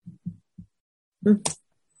everywhere. But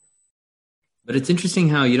it's interesting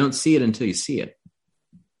how you don't see it until you see it.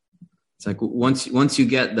 It's like once you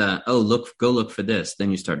get go look for this,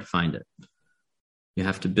 then you start to find it. You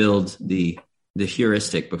have to build the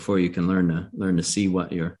heuristic before you can learn to see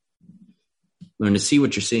what you're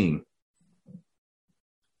seeing.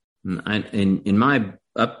 In my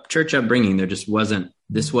church upbringing, this wasn't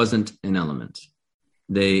an element.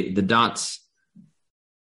 The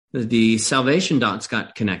salvation dots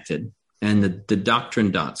got connected, and the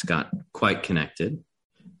doctrine dots got quite connected,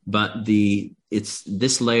 but it's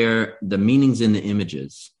this layer, the meanings in the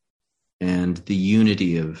images and the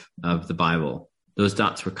unity of the Bible, those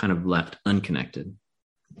dots were kind of left unconnected.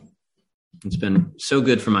 It's been so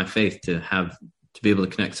good for my faith to be able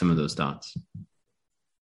to connect some of those dots.